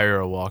to hire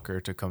a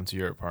walker to come to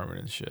your apartment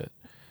and shit.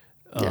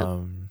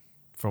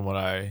 from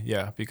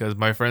what because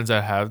my friends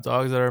that have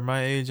dogs that are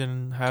my age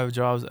and have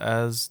jobs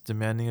as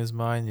demanding as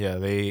mine,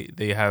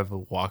 they have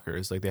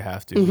walkers, like they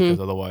have to, because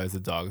otherwise the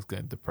dog's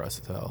getting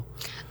depressed as hell.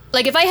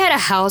 Like if I had a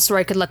house where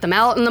I could let them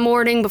out in the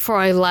morning before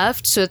I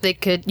left so that they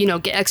could,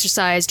 get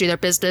exercise, do their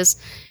business,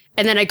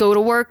 and then I go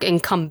to work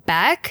and come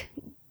back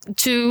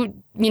to,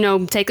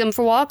 take them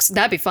for walks,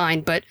 that'd be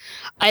fine. But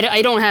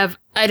I don't have,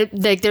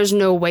 there's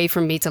no way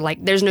for me to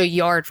there's no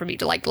yard for me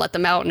to let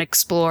them out and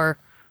explore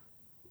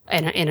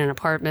in an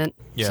apartment.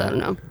 Yeah, so I don't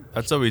know.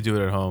 That's how we do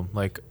it at home.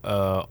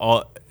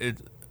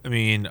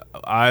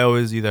 I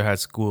always either had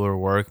school or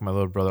work. My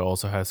little brother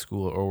also has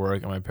school or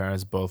work, and my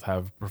parents both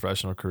have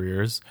professional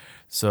careers.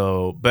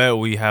 So, but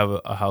we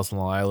have a house on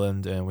Long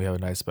Island, and we have a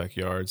nice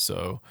backyard.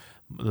 So,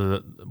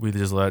 we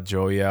just let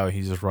Joey out.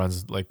 He just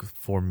runs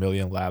 4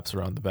 million laps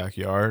around the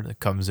backyard.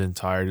 Comes in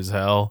tired as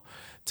hell.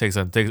 Takes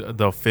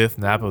the fifth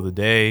nap of the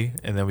day,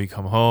 and then we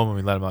come home and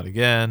we let him out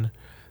again.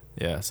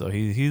 Yeah, so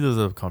he lives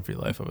a comfy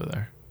life over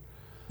there.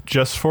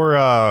 Just for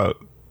an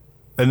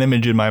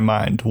image in my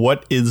mind,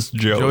 what is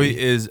Joey? Joey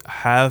is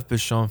half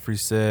Bichon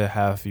Frise,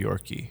 half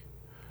Yorkie.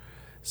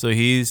 So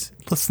he's...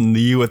 Listen to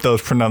you with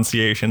those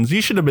pronunciations.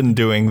 You should have been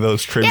doing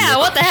those trivia. Yeah,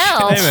 what the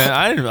hell? Hey man,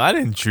 I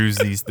didn't choose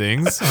these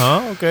things.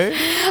 Huh? Okay.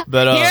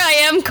 But here I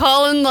am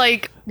calling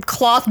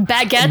cloth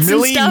baguettes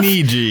Millie and stuff.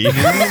 Needy,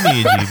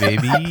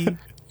 baby.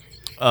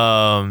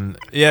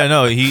 Yeah,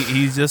 no,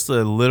 he's just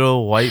a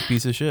little white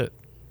piece of shit.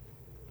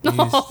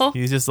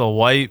 He's just a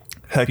white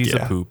piece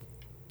of poop.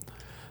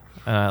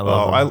 And I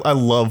love him. I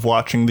love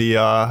watching the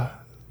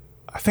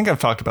I think I've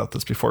talked about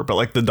this before,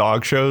 but the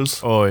dog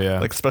shows. Oh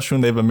yeah. Especially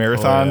when they have a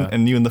marathon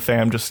and you and the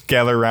fam just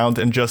gather around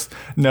and just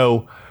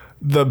know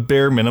the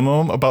bare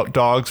minimum about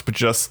dogs, but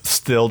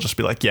just be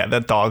like, yeah,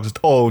 that dog's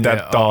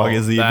dog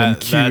is even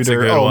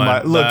cuter. Oh one.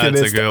 My, look at it.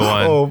 That's a good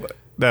one. Oh,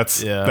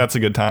 that's a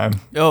good time.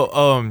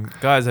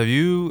 Guys, have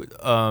you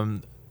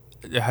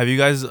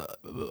guys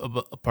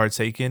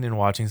partaken in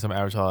watching some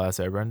Avatar: The Last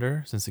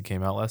Airbender since it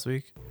came out last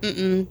week?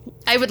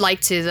 I would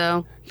like to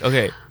though.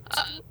 Okay.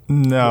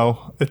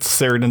 No, it's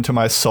seared into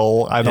my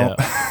soul. I don't.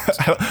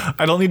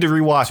 I don't need to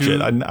rewatch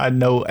it. I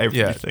know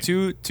everything.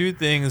 Yeah. Two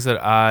things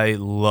that I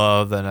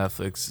love that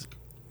Netflix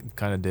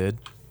kind of did.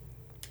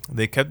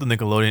 They kept the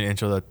Nickelodeon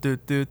intro, that do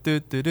do do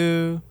do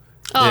do.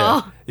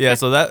 Oh. Yeah.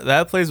 So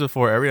that plays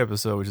before every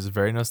episode, which is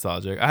very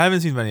nostalgic. I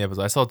haven't seen many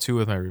episodes. I saw 2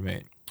 with my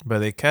roommate, but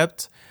they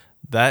kept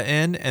that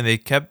in, and they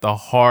kept the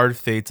hard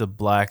fade to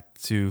black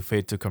to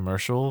fade to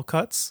commercial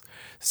cuts.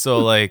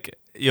 So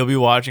you'll be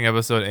watching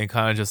episode and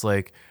kind of just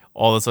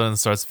all of a sudden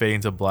starts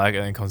fading to black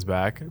and then comes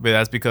back. But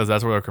that's because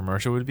that's where a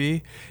commercial would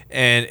be.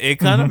 And it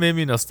kind of made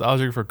me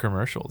nostalgic for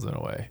commercials in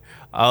a way.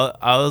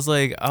 I was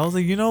like,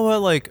 you know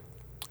what?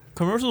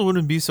 Commercials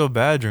wouldn't be so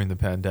bad during the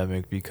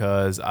pandemic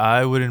because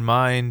I wouldn't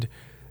mind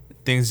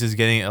things just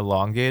getting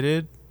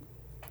elongated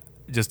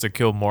just to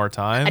kill more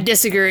time. I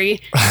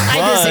disagree.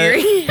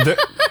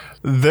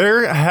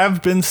 There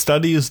have been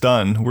studies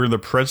done where the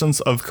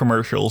presence of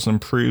commercials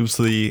improves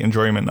the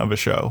enjoyment of a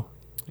show.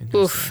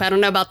 Oof, I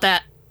don't know about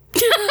that.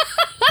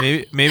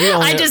 Maybe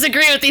only, I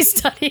disagree with these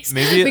studies.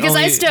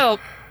 I still...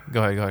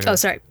 Go ahead. Oh,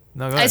 sorry.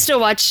 No, go ahead. I still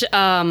watch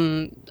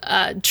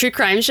true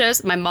crime shows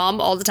with my mom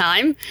all the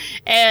time,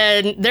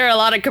 and there are a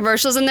lot of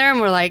commercials in there,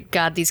 and we're like,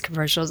 God, these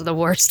commercials are the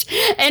worst.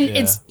 And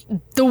it's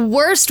the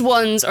worst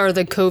ones are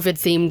the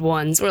COVID-themed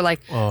ones. We're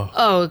like,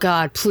 oh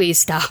God, please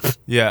stop.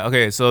 Yeah,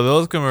 okay, so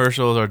those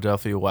commercials are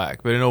definitely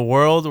whack. But in a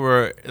world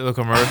where the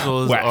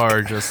commercials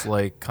are just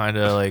kind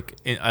of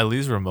at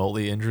least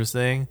remotely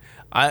interesting,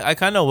 I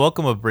kind of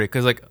welcome a break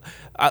because in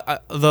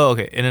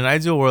an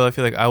ideal world, I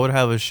feel like I would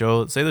have a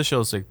show. Say the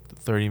show's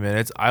 30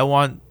 minutes. I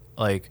want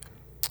let's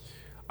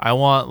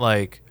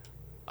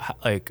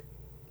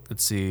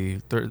see,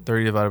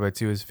 30 divided by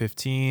 2 is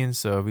 15.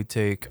 So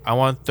I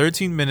want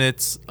 13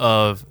 minutes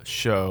of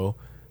show,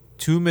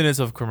 2 minutes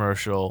of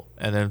commercial,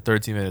 and then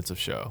 13 minutes of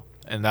show,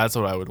 and that's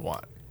what I would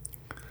want.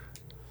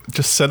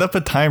 Just set up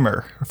a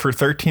timer for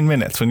 13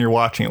 minutes when you're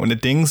watching it. When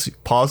it dings,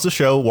 pause the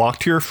show, walk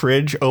to your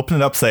fridge, open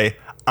it up, say,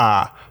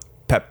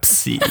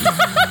 Pepsi.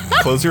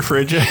 Close your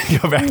fridge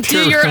and go back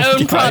to your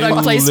own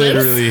product placement. I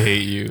literally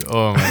hate you.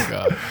 Oh my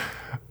God.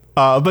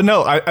 But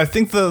no, I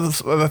think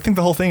the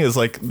whole thing is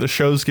the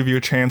shows give you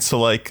a chance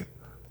to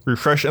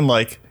refresh and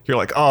you're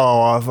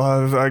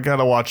I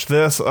gotta watch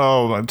this.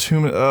 Oh, 2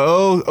 minutes.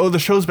 Oh, the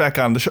show's back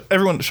on.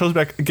 Everyone, the show's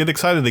back. Get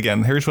excited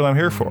again. Here's what I'm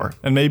here for.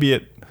 And maybe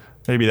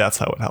that's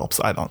how it helps.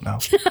 I don't know.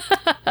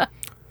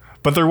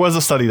 But there was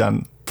a study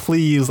done.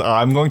 Please,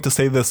 I'm going to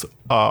say this.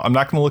 I'm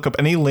not going to look up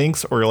any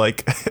links or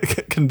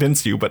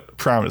convince you, but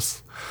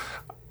promise.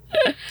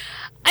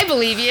 I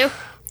believe you.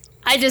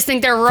 I just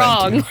think they're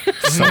wrong.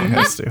 Someone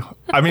has to.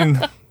 I mean,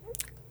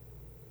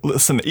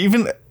 listen,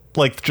 even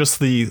just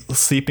the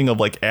seeping of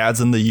ads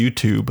in the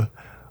YouTube,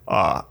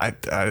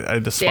 I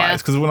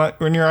despise because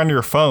when you're on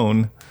your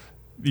phone,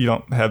 you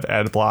don't have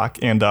ad block,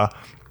 and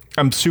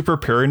I'm super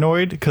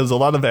paranoid because a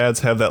lot of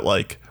ads have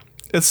that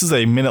this is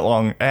a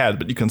minute-long ad,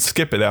 but you can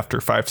skip it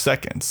after 5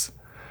 seconds.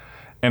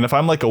 And if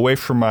I'm away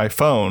from my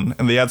phone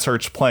and the ad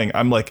starts playing,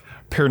 I'm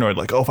paranoid,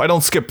 like, oh, if I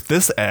don't skip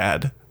this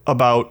ad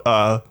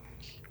about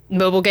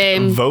Mobile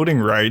game. voting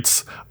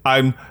rights,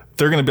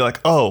 they're gonna be like,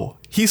 oh,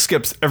 he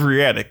skips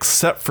every ad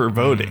except for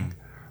voting.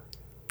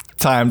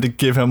 Time to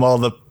give him all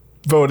the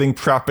voting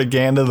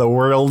propaganda the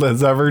world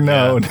has ever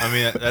known. I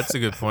mean, that's a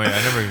good point.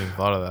 I never even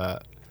thought of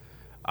that.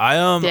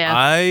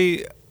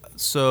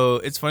 So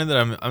it's funny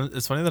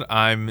that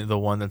I'm the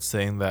one that's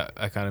saying that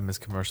I kind of miss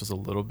commercials a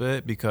little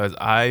bit, because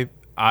I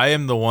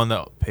am the one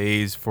that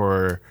pays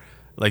for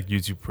like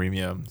YouTube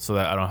Premium so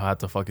that I don't have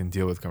to fucking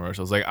deal with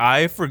commercials. Like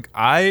I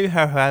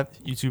have had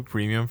YouTube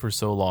Premium for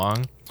so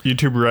long.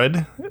 YouTube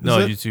Red? No,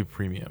 Is it? YouTube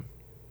Premium.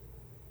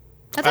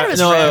 I thought it was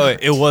no, red. wait,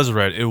 it was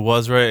Red. It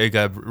was Red. It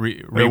got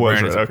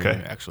rebranded as Red, okay.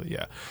 Premium, actually,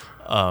 yeah.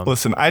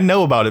 Listen, I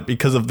know about it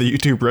because of the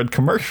YouTube Red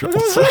commercials.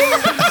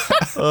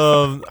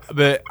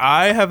 But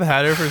I have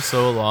had it for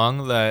so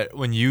long that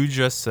when you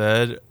just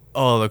said,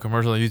 oh, the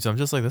commercial on YouTube, I'm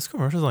just like, this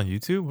commercial's on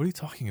YouTube? What are you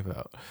talking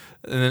about?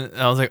 And then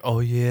I was like, oh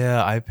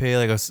yeah, I pay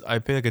like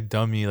a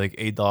dummy like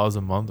 $8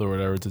 a month or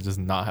whatever to just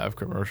not have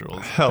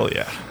commercials. Hell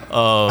yeah.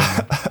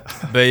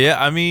 But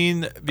yeah, I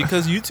mean,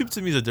 because YouTube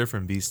to me is a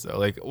different beast though.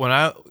 Like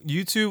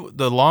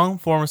the long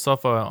form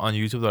stuff on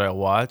YouTube that I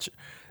watch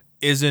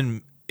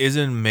isn't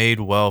made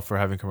well for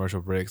having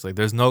commercial breaks. Like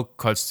there's no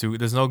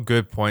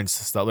good points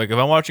to stop. Like if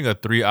I'm watching a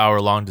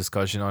 3-hour long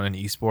discussion on an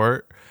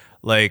esport,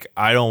 like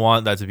I don't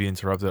want that to be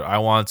interrupted. I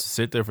want to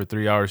sit there for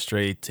 3 hours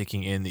straight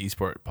taking in the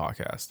esport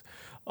podcast.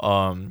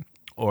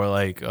 Or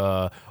like if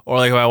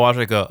I watch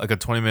like a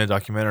 20-minute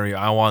documentary,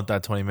 I want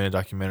that 20-minute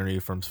documentary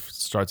from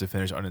start to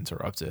finish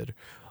uninterrupted.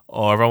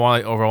 Or if I'm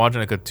watching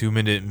like a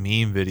 2-minute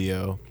meme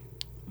video,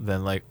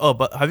 then like, oh,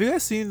 but have you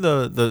guys seen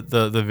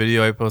the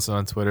video I posted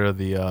on Twitter,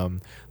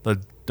 the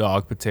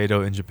dog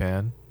potato in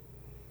Japan?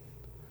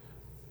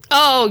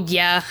 Oh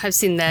yeah, I've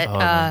seen that. Oh,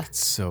 man,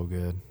 it's so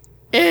good.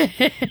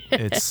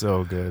 It's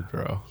so good,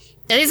 bro.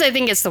 At least I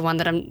think it's the one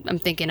that I'm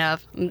thinking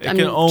of. I'm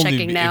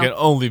checking now. It can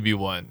only be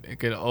one. It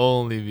can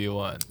only be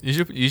one. You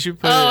should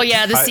put. Oh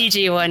yeah, the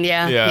CG one.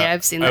 Yeah,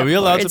 I've seen that. Are we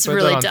allowed to it's put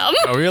really that on, dumb.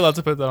 Are we allowed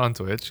to put that on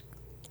Twitch?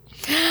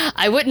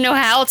 I wouldn't know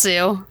how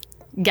to,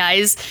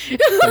 guys.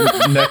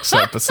 Next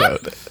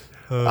episode.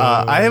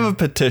 I have a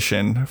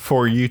petition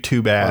for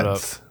YouTube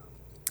ads,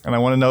 and I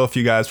want to know if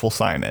you guys will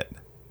sign it.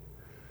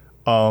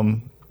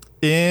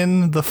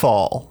 In the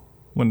fall,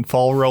 when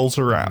fall rolls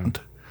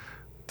around,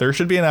 there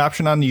should be an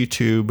option on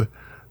YouTube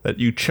that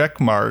you check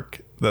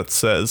mark that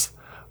says,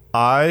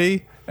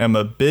 I am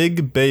a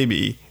big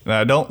baby and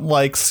I don't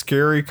like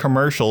scary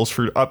commercials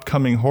for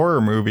upcoming horror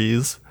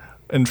movies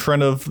in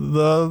front of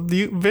the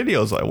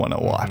videos I want to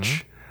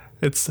watch.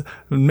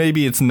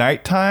 Maybe it's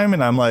nighttime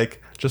and I'm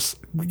like just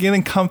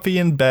getting comfy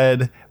in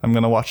bed. I'm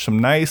going to watch some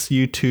nice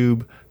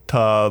YouTube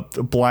to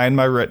blind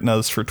my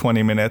retinas for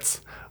 20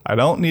 minutes. I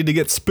don't need to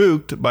get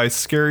spooked by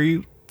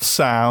scary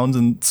sounds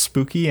and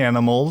spooky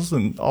animals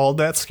and all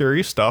that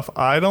scary stuff.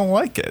 I don't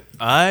like it.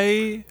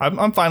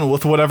 I'm fine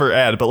with whatever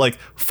ad, but like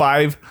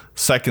 5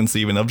 seconds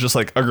even of just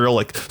like a girl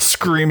like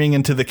screaming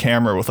into the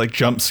camera with like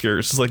jump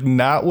scares is like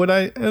not what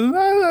I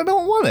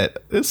don't want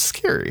it. It's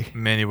scary.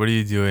 Manny, what are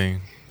you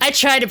doing? I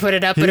tried to put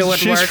it up, but it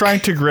wouldn't work. She's trying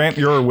to grant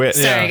your wit.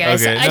 Sorry,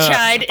 guys. Okay. I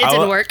tried. It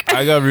didn't work.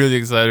 I got really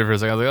excited for a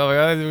second. I was like, oh my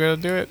god, we're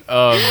gonna do it.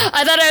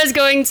 I thought I was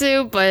going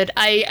to, but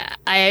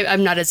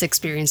I'm not as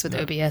experienced with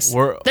OBS.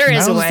 There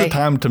is a way. Now's the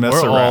time to mess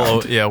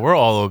around. We're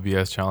all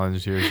OBS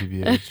challenged here at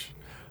TBH.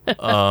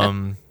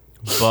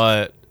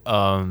 But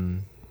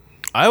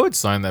I would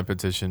sign that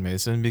petition,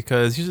 Mason,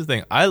 because here's the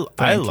thing. I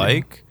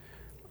like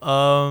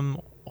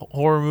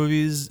horror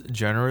movies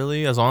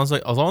generally, as long as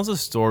the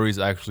story's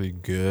actually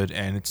good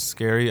and it's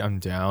scary, I'm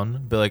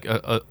down. But like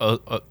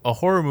a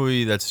horror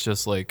movie that's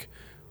just like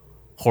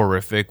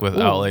horrific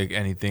without like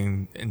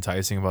anything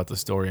enticing about the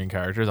story and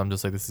characters, I'm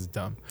just like, this is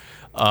dumb.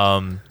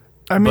 I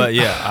mean, but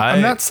yeah,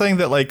 I'm not saying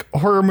that like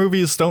horror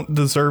movies don't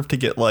deserve to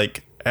get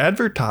like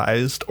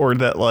advertised or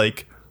that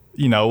like,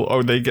 you know,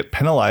 or they get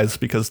penalized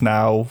because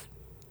now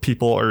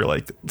people are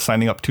like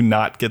signing up to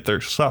not get their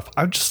stuff.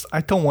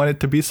 I don't want it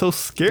to be so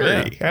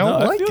scary. Yeah.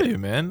 I feel you,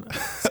 man.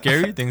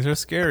 Scary things are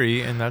scary,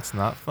 and that's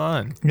not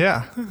fun.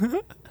 Yeah.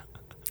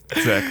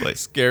 Exactly.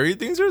 Scary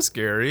things are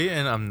scary,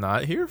 and I'm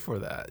not here for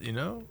that, you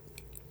know?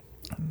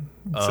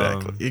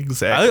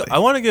 Exactly. I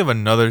want to give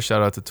another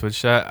shout out to Twitch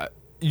chat.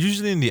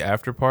 Usually in the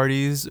after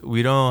parties,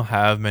 we don't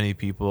have many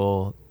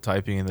people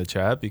typing in the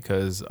chat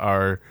because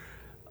because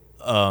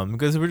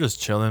we're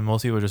just chilling.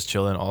 Most people are just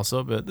chilling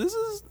also, but this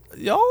is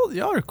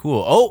y'all are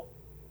cool.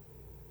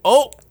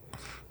 Oh.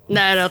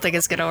 No, I don't think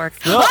it's gonna work.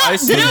 No, I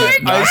see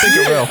it. I think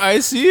it will. I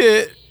see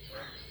it.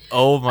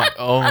 Oh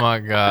my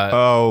god.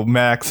 Oh,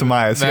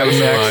 maximize. You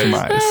gotta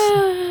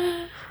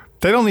maximize.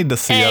 They don't need to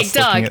see us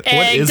looking at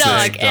what is this?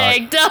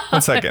 Egg dog.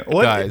 1 second.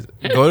 What? Guys,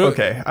 go to.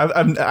 Okay,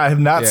 I have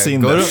not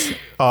seen this.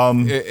 How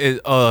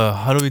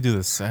do we do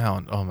the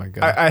sound? Oh my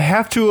god. I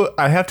have to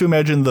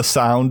imagine the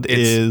sound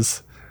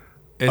is.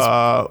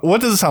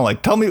 What does it sound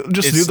like? Tell me.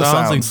 Just do the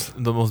sounds.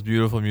 Like the most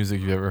beautiful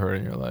music you've ever heard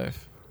in your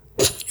life.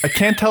 I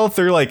can't tell if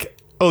they're like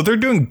oh, they're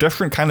doing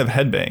different kind of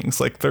headbangs.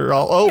 Like they're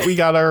all, oh, we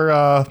got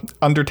our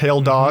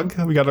Undertale dog.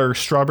 We got our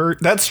strawberry.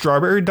 That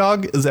strawberry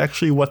dog is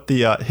actually what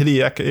the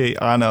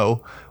Hideaki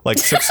Anno like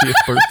 60th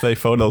birthday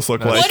photos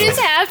look like. What is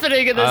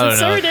happening in this? I don't It's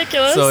so know.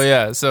 ridiculous. So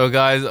yeah, so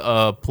guys,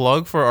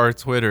 plug for our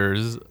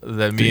Twitters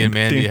that me and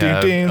Mandy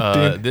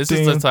have. This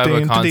is the type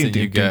of content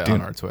you get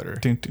on our Twitter.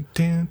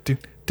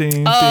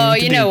 Oh,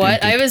 you know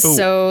what? I was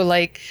so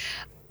like,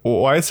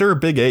 Why is there a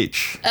big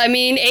H? I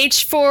mean,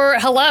 H for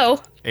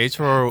hello. H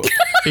for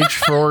H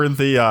for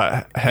the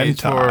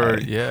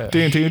hentai. yeah.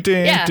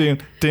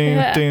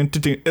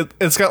 Yeah.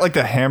 It's got like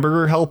the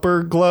hamburger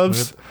helper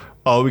gloves.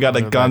 Oh, we got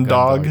a gun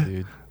dog.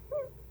 dude.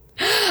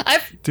 I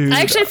Dude,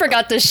 actually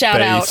forgot to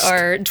shout out based.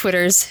 our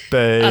Twitters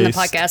on the Based.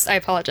 podcast. I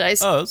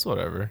apologize. Oh, that's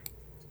whatever.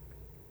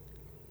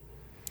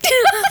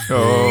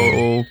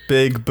 Oh,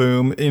 big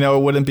boom. You know,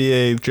 it wouldn't be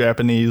a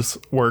Japanese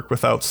work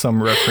without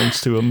some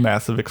reference to a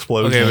massive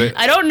explosion. Okay, but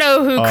I don't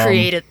know who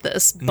created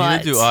this, but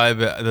neither do I.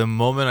 But the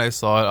moment I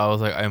saw it, I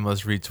was like, I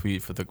must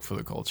retweet for the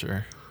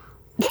culture.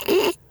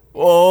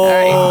 Oh,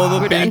 right,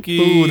 the we're done. pinky.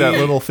 Ooh, that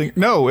little thing.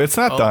 No, it's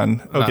not done.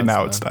 no, Okay, it's now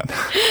done. it's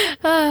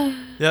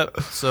done. Yep.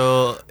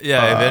 So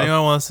yeah, if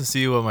anyone wants to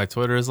see what my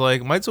Twitter is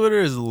like, my Twitter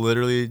is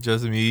literally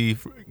just me,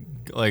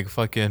 like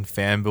fucking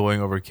fanboying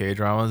over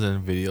K-dramas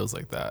and videos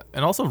like that,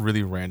 and also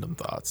really random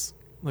thoughts,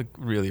 like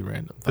really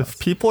random If thoughts.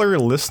 people are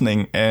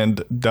listening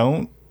and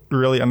don't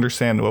really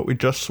understand what we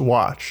just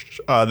watched,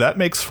 that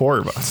makes 4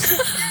 of us.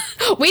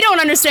 we don't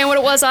understand what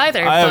it was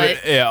either. But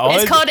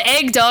it's called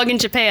Egg Dog in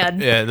Japan.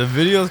 Yeah, the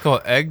video is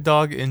called Egg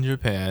Dog in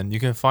Japan. You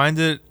can find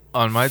it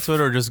on my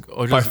Twitter or just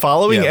By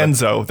following yeah,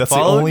 Enzo, that's the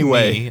follow only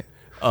way. me,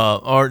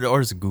 or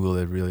just Google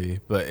it really.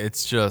 But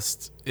it's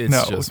just No,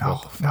 what the no,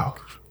 fuck. no.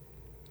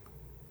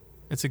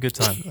 It's a good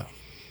time though.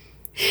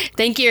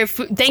 Thank you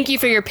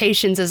for your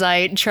patience as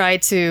I try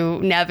to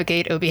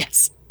navigate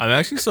OBS. I'm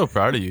actually so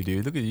proud of you,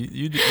 dude. Look at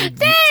you.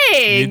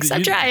 Thanks,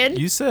 I'm trying.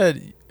 You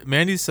said,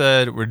 Mandy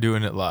said we're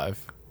doing it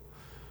live.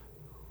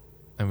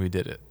 And we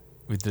did it.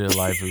 We did it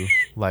live-oo.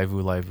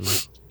 Live-oo, live-oo.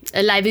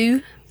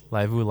 Live-oo.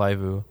 Live-oo,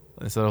 live-oo.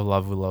 Instead of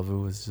lavu,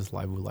 lavu, it's just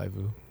live-oo,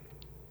 live-oo.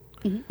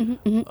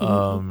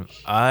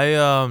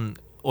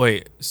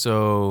 Wait,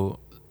 so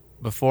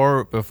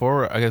before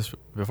I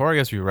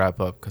guess we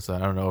wrap up, because I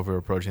don't know if we're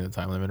approaching the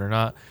time limit or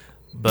not.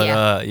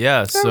 But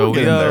so we're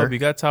getting there. we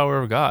got Tower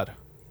of God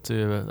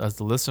as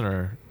the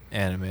listener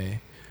anime.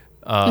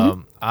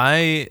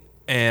 I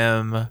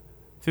am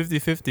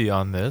 50-50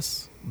 on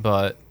this,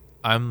 but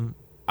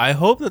I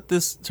hope that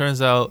this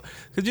turns out,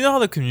 because you know how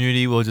the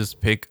community will just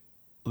pick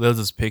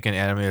an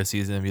anime a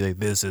season and be like,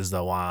 this is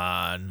the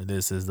one.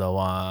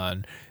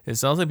 It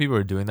sounds like people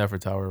are doing that for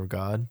Tower of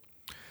God.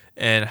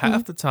 And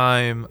half the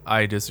time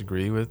I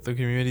disagree with the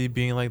community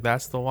being like,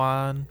 that's the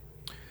one.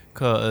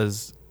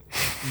 Because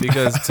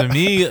to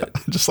me,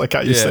 Just like how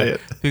you say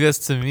it. because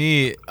to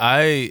me,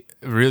 I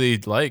really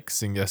like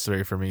Sing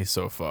Yesterday for me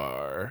so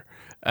far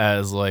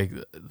as like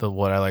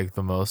what I like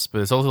the most. But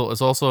it's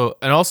also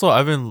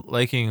I've been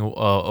liking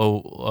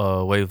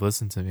Wave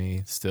Listen to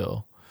Me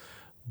still.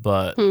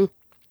 But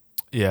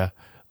yeah.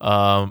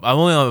 I'm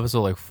only on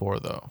episode like 4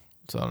 though.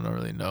 So I don't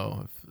really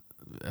know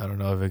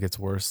if it gets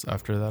worse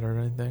after that or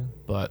anything.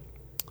 But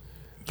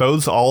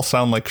Those all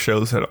sound like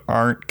shows that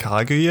aren't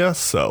Kaguya,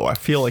 so I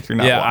feel like you're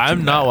not watching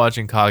I'm not that.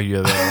 watching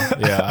Kaguya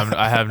though.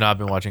 I have not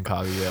been watching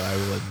Kaguya, I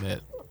will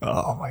admit.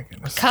 Oh my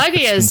goodness. Kaguya It's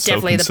been is so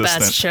definitely the consistent.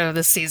 best show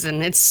this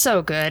season. It's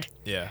so good.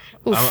 Yeah.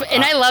 Oof.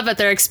 And I love that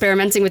they're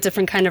experimenting with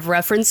different kind of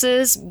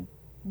references,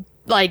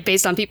 like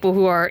based on people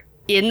who are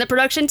in the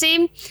production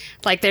team.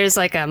 Like there's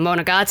like a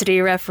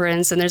Monogatari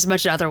reference, and there's a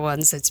bunch of other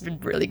ones. It's been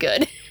really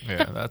good.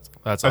 Yeah, that's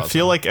I awesome.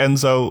 feel like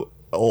Enzo,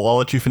 I'll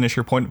let you finish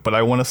your point, but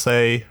I want to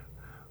say,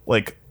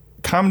 like,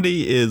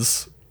 comedy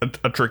is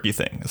a tricky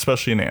thing,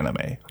 especially in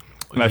anime.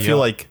 And I feel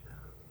Yeah. like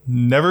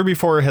never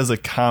before has a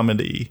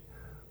comedy,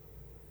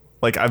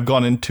 like, I've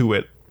gone into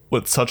it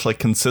with such, like,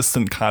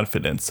 consistent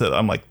confidence that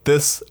I'm like,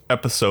 this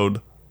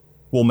episode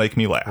will make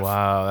me laugh.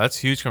 Wow, that's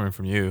huge coming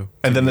from you.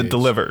 And then it TBH.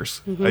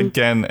 delivers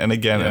again and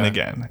again and Yeah.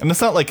 again. And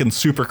it's not like in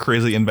super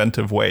crazy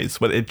inventive ways,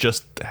 but it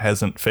just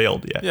hasn't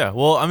failed yet. Yeah,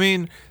 well, I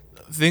mean,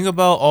 think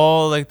about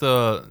all like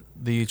the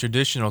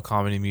traditional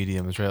comedy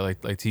mediums, right?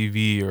 Like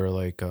TV or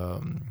like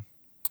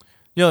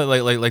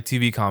like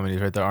TV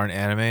comedies, right? That aren't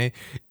anime.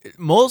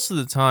 Most of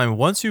the time,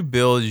 once you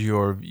build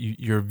your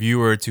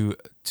viewer to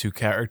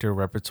character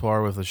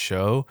repertoire with a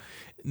show,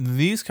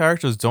 these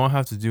characters don't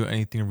have to do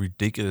anything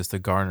ridiculous to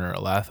garner a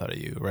laugh out of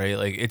you, right?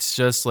 Like it's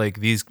just like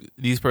these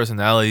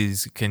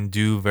personalities can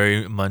do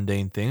very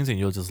mundane things, and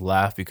you'll just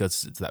laugh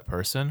because it's that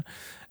person.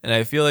 And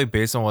I feel like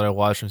based on what I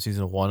watched from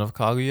season 1 of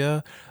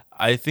Kaguya,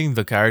 I think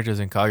the characters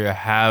in Kaguya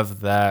have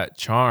that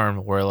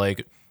charm where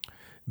like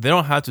they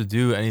don't have to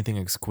do anything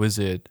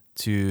exquisite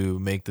to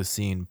make the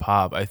scene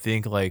pop. I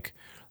think like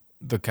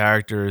the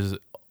characters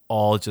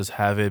all just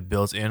have it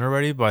built in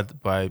already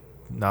by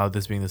now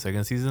this being the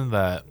second season,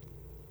 that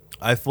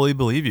I fully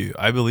believe you.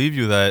 I believe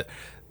you that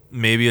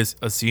maybe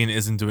a scene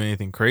isn't doing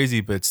anything crazy,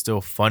 but it's still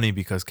funny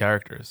because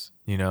characters,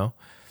 you know?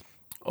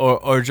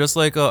 Or just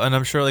like, and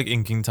I'm sure like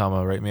in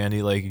Gintama, right,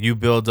 Mandy? Like you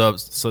build up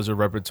such a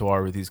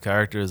repertoire with these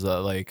characters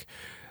that like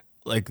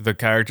the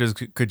characters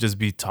could just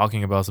be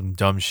talking about some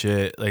dumb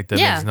shit like that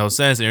makes no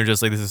sense, and you're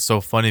just like, this is so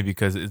funny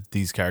because it's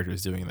these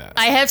characters doing that.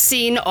 I have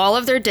seen all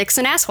of their dicks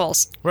and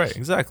assholes. Right,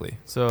 exactly.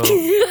 So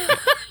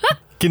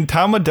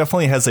Gintama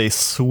definitely has a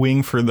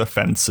swing for the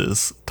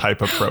fences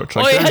type approach.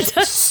 Like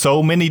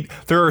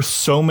there are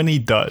so many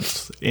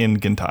duds in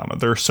Gintama.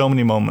 There are so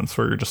many moments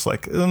where you're just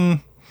like,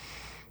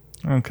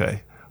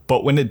 okay.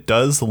 But when it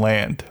does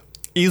land,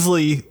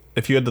 easily,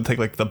 if you had to take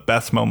like the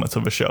best moments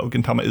of a show,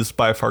 Gintama is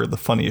by far the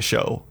funniest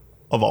show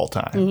of all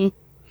time.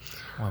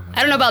 Mm-hmm.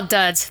 I don't know about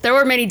duds. There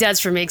were many duds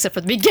for me except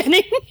for the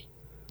beginning.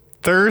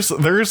 There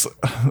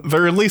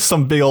are at least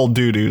some big old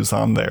doo-doos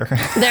on there.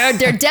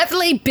 There are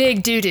definitely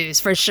big doo-doos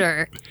for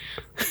sure.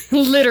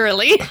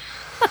 Literally.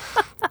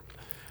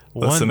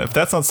 Listen, if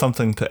that's not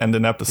something to end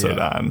an episode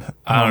on,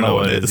 I don't know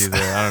what it is either.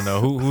 I don't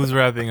know who's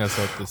wrapping us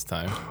up this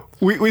time.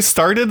 We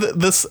started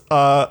this.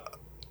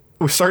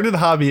 We started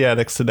Hobby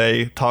Addicts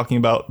today talking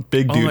about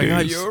big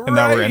doo-doos, and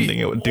now we're ending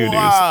it with doo-doos,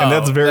 and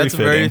that's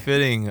very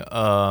fitting.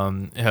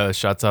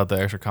 Shouts out the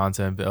extra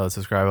content.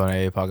 Subscribe on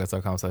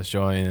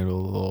aapodcast.com/join, and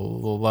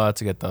we'll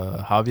to get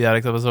the Hobby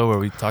Addicts episode where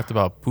we talked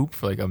about poop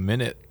for like a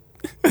minute.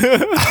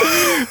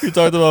 We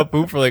talked about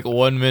poop for like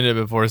 1 minute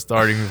before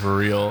starting for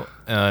real,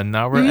 and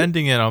now we're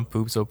ending it on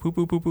poop. So poop.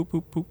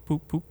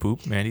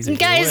 Mandy's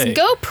guys,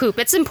 go poop.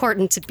 It's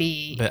important to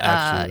be. But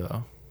actually,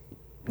 though.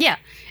 Yeah,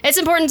 it's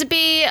important to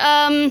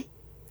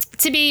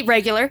be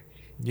regular.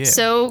 Yeah.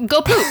 So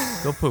go poop.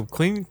 Go poop.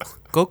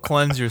 Go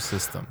cleanse your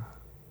system.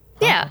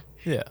 Yeah.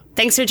 Yeah.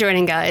 Thanks for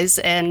joining, guys.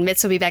 And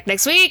Mitz will be back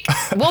next week.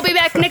 We'll be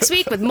back next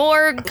week with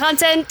more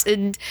content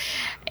and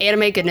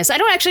anime goodness. I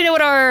don't actually know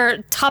what our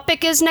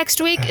topic is next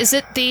week. Is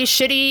it the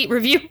shitty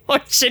review or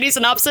shitty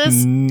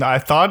synopsis? I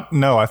thought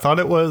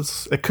it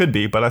was, it could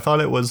be, but I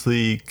thought it was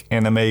the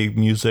anime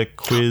music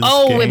quiz.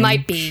 Oh, it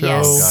might be, show.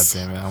 yes. God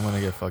damn it. I'm going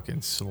to get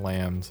fucking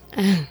slammed.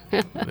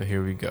 But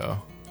here we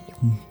go.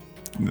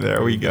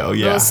 There we go,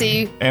 yeah. We'll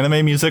see.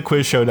 Anime music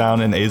quiz showdown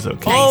in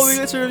Eizouken. Nice. Oh, we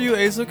get to review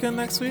Eizouken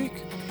next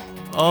week?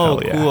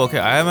 Oh, yeah. cool. Okay,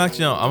 I'm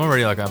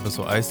already like on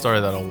episode. I started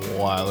that a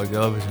while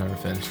ago, but never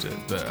finished it.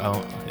 But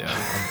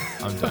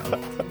I'm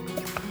done.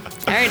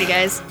 Alrighty,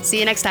 guys. See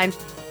you next time.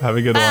 Have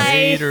a good one. Bye.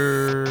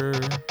 Later.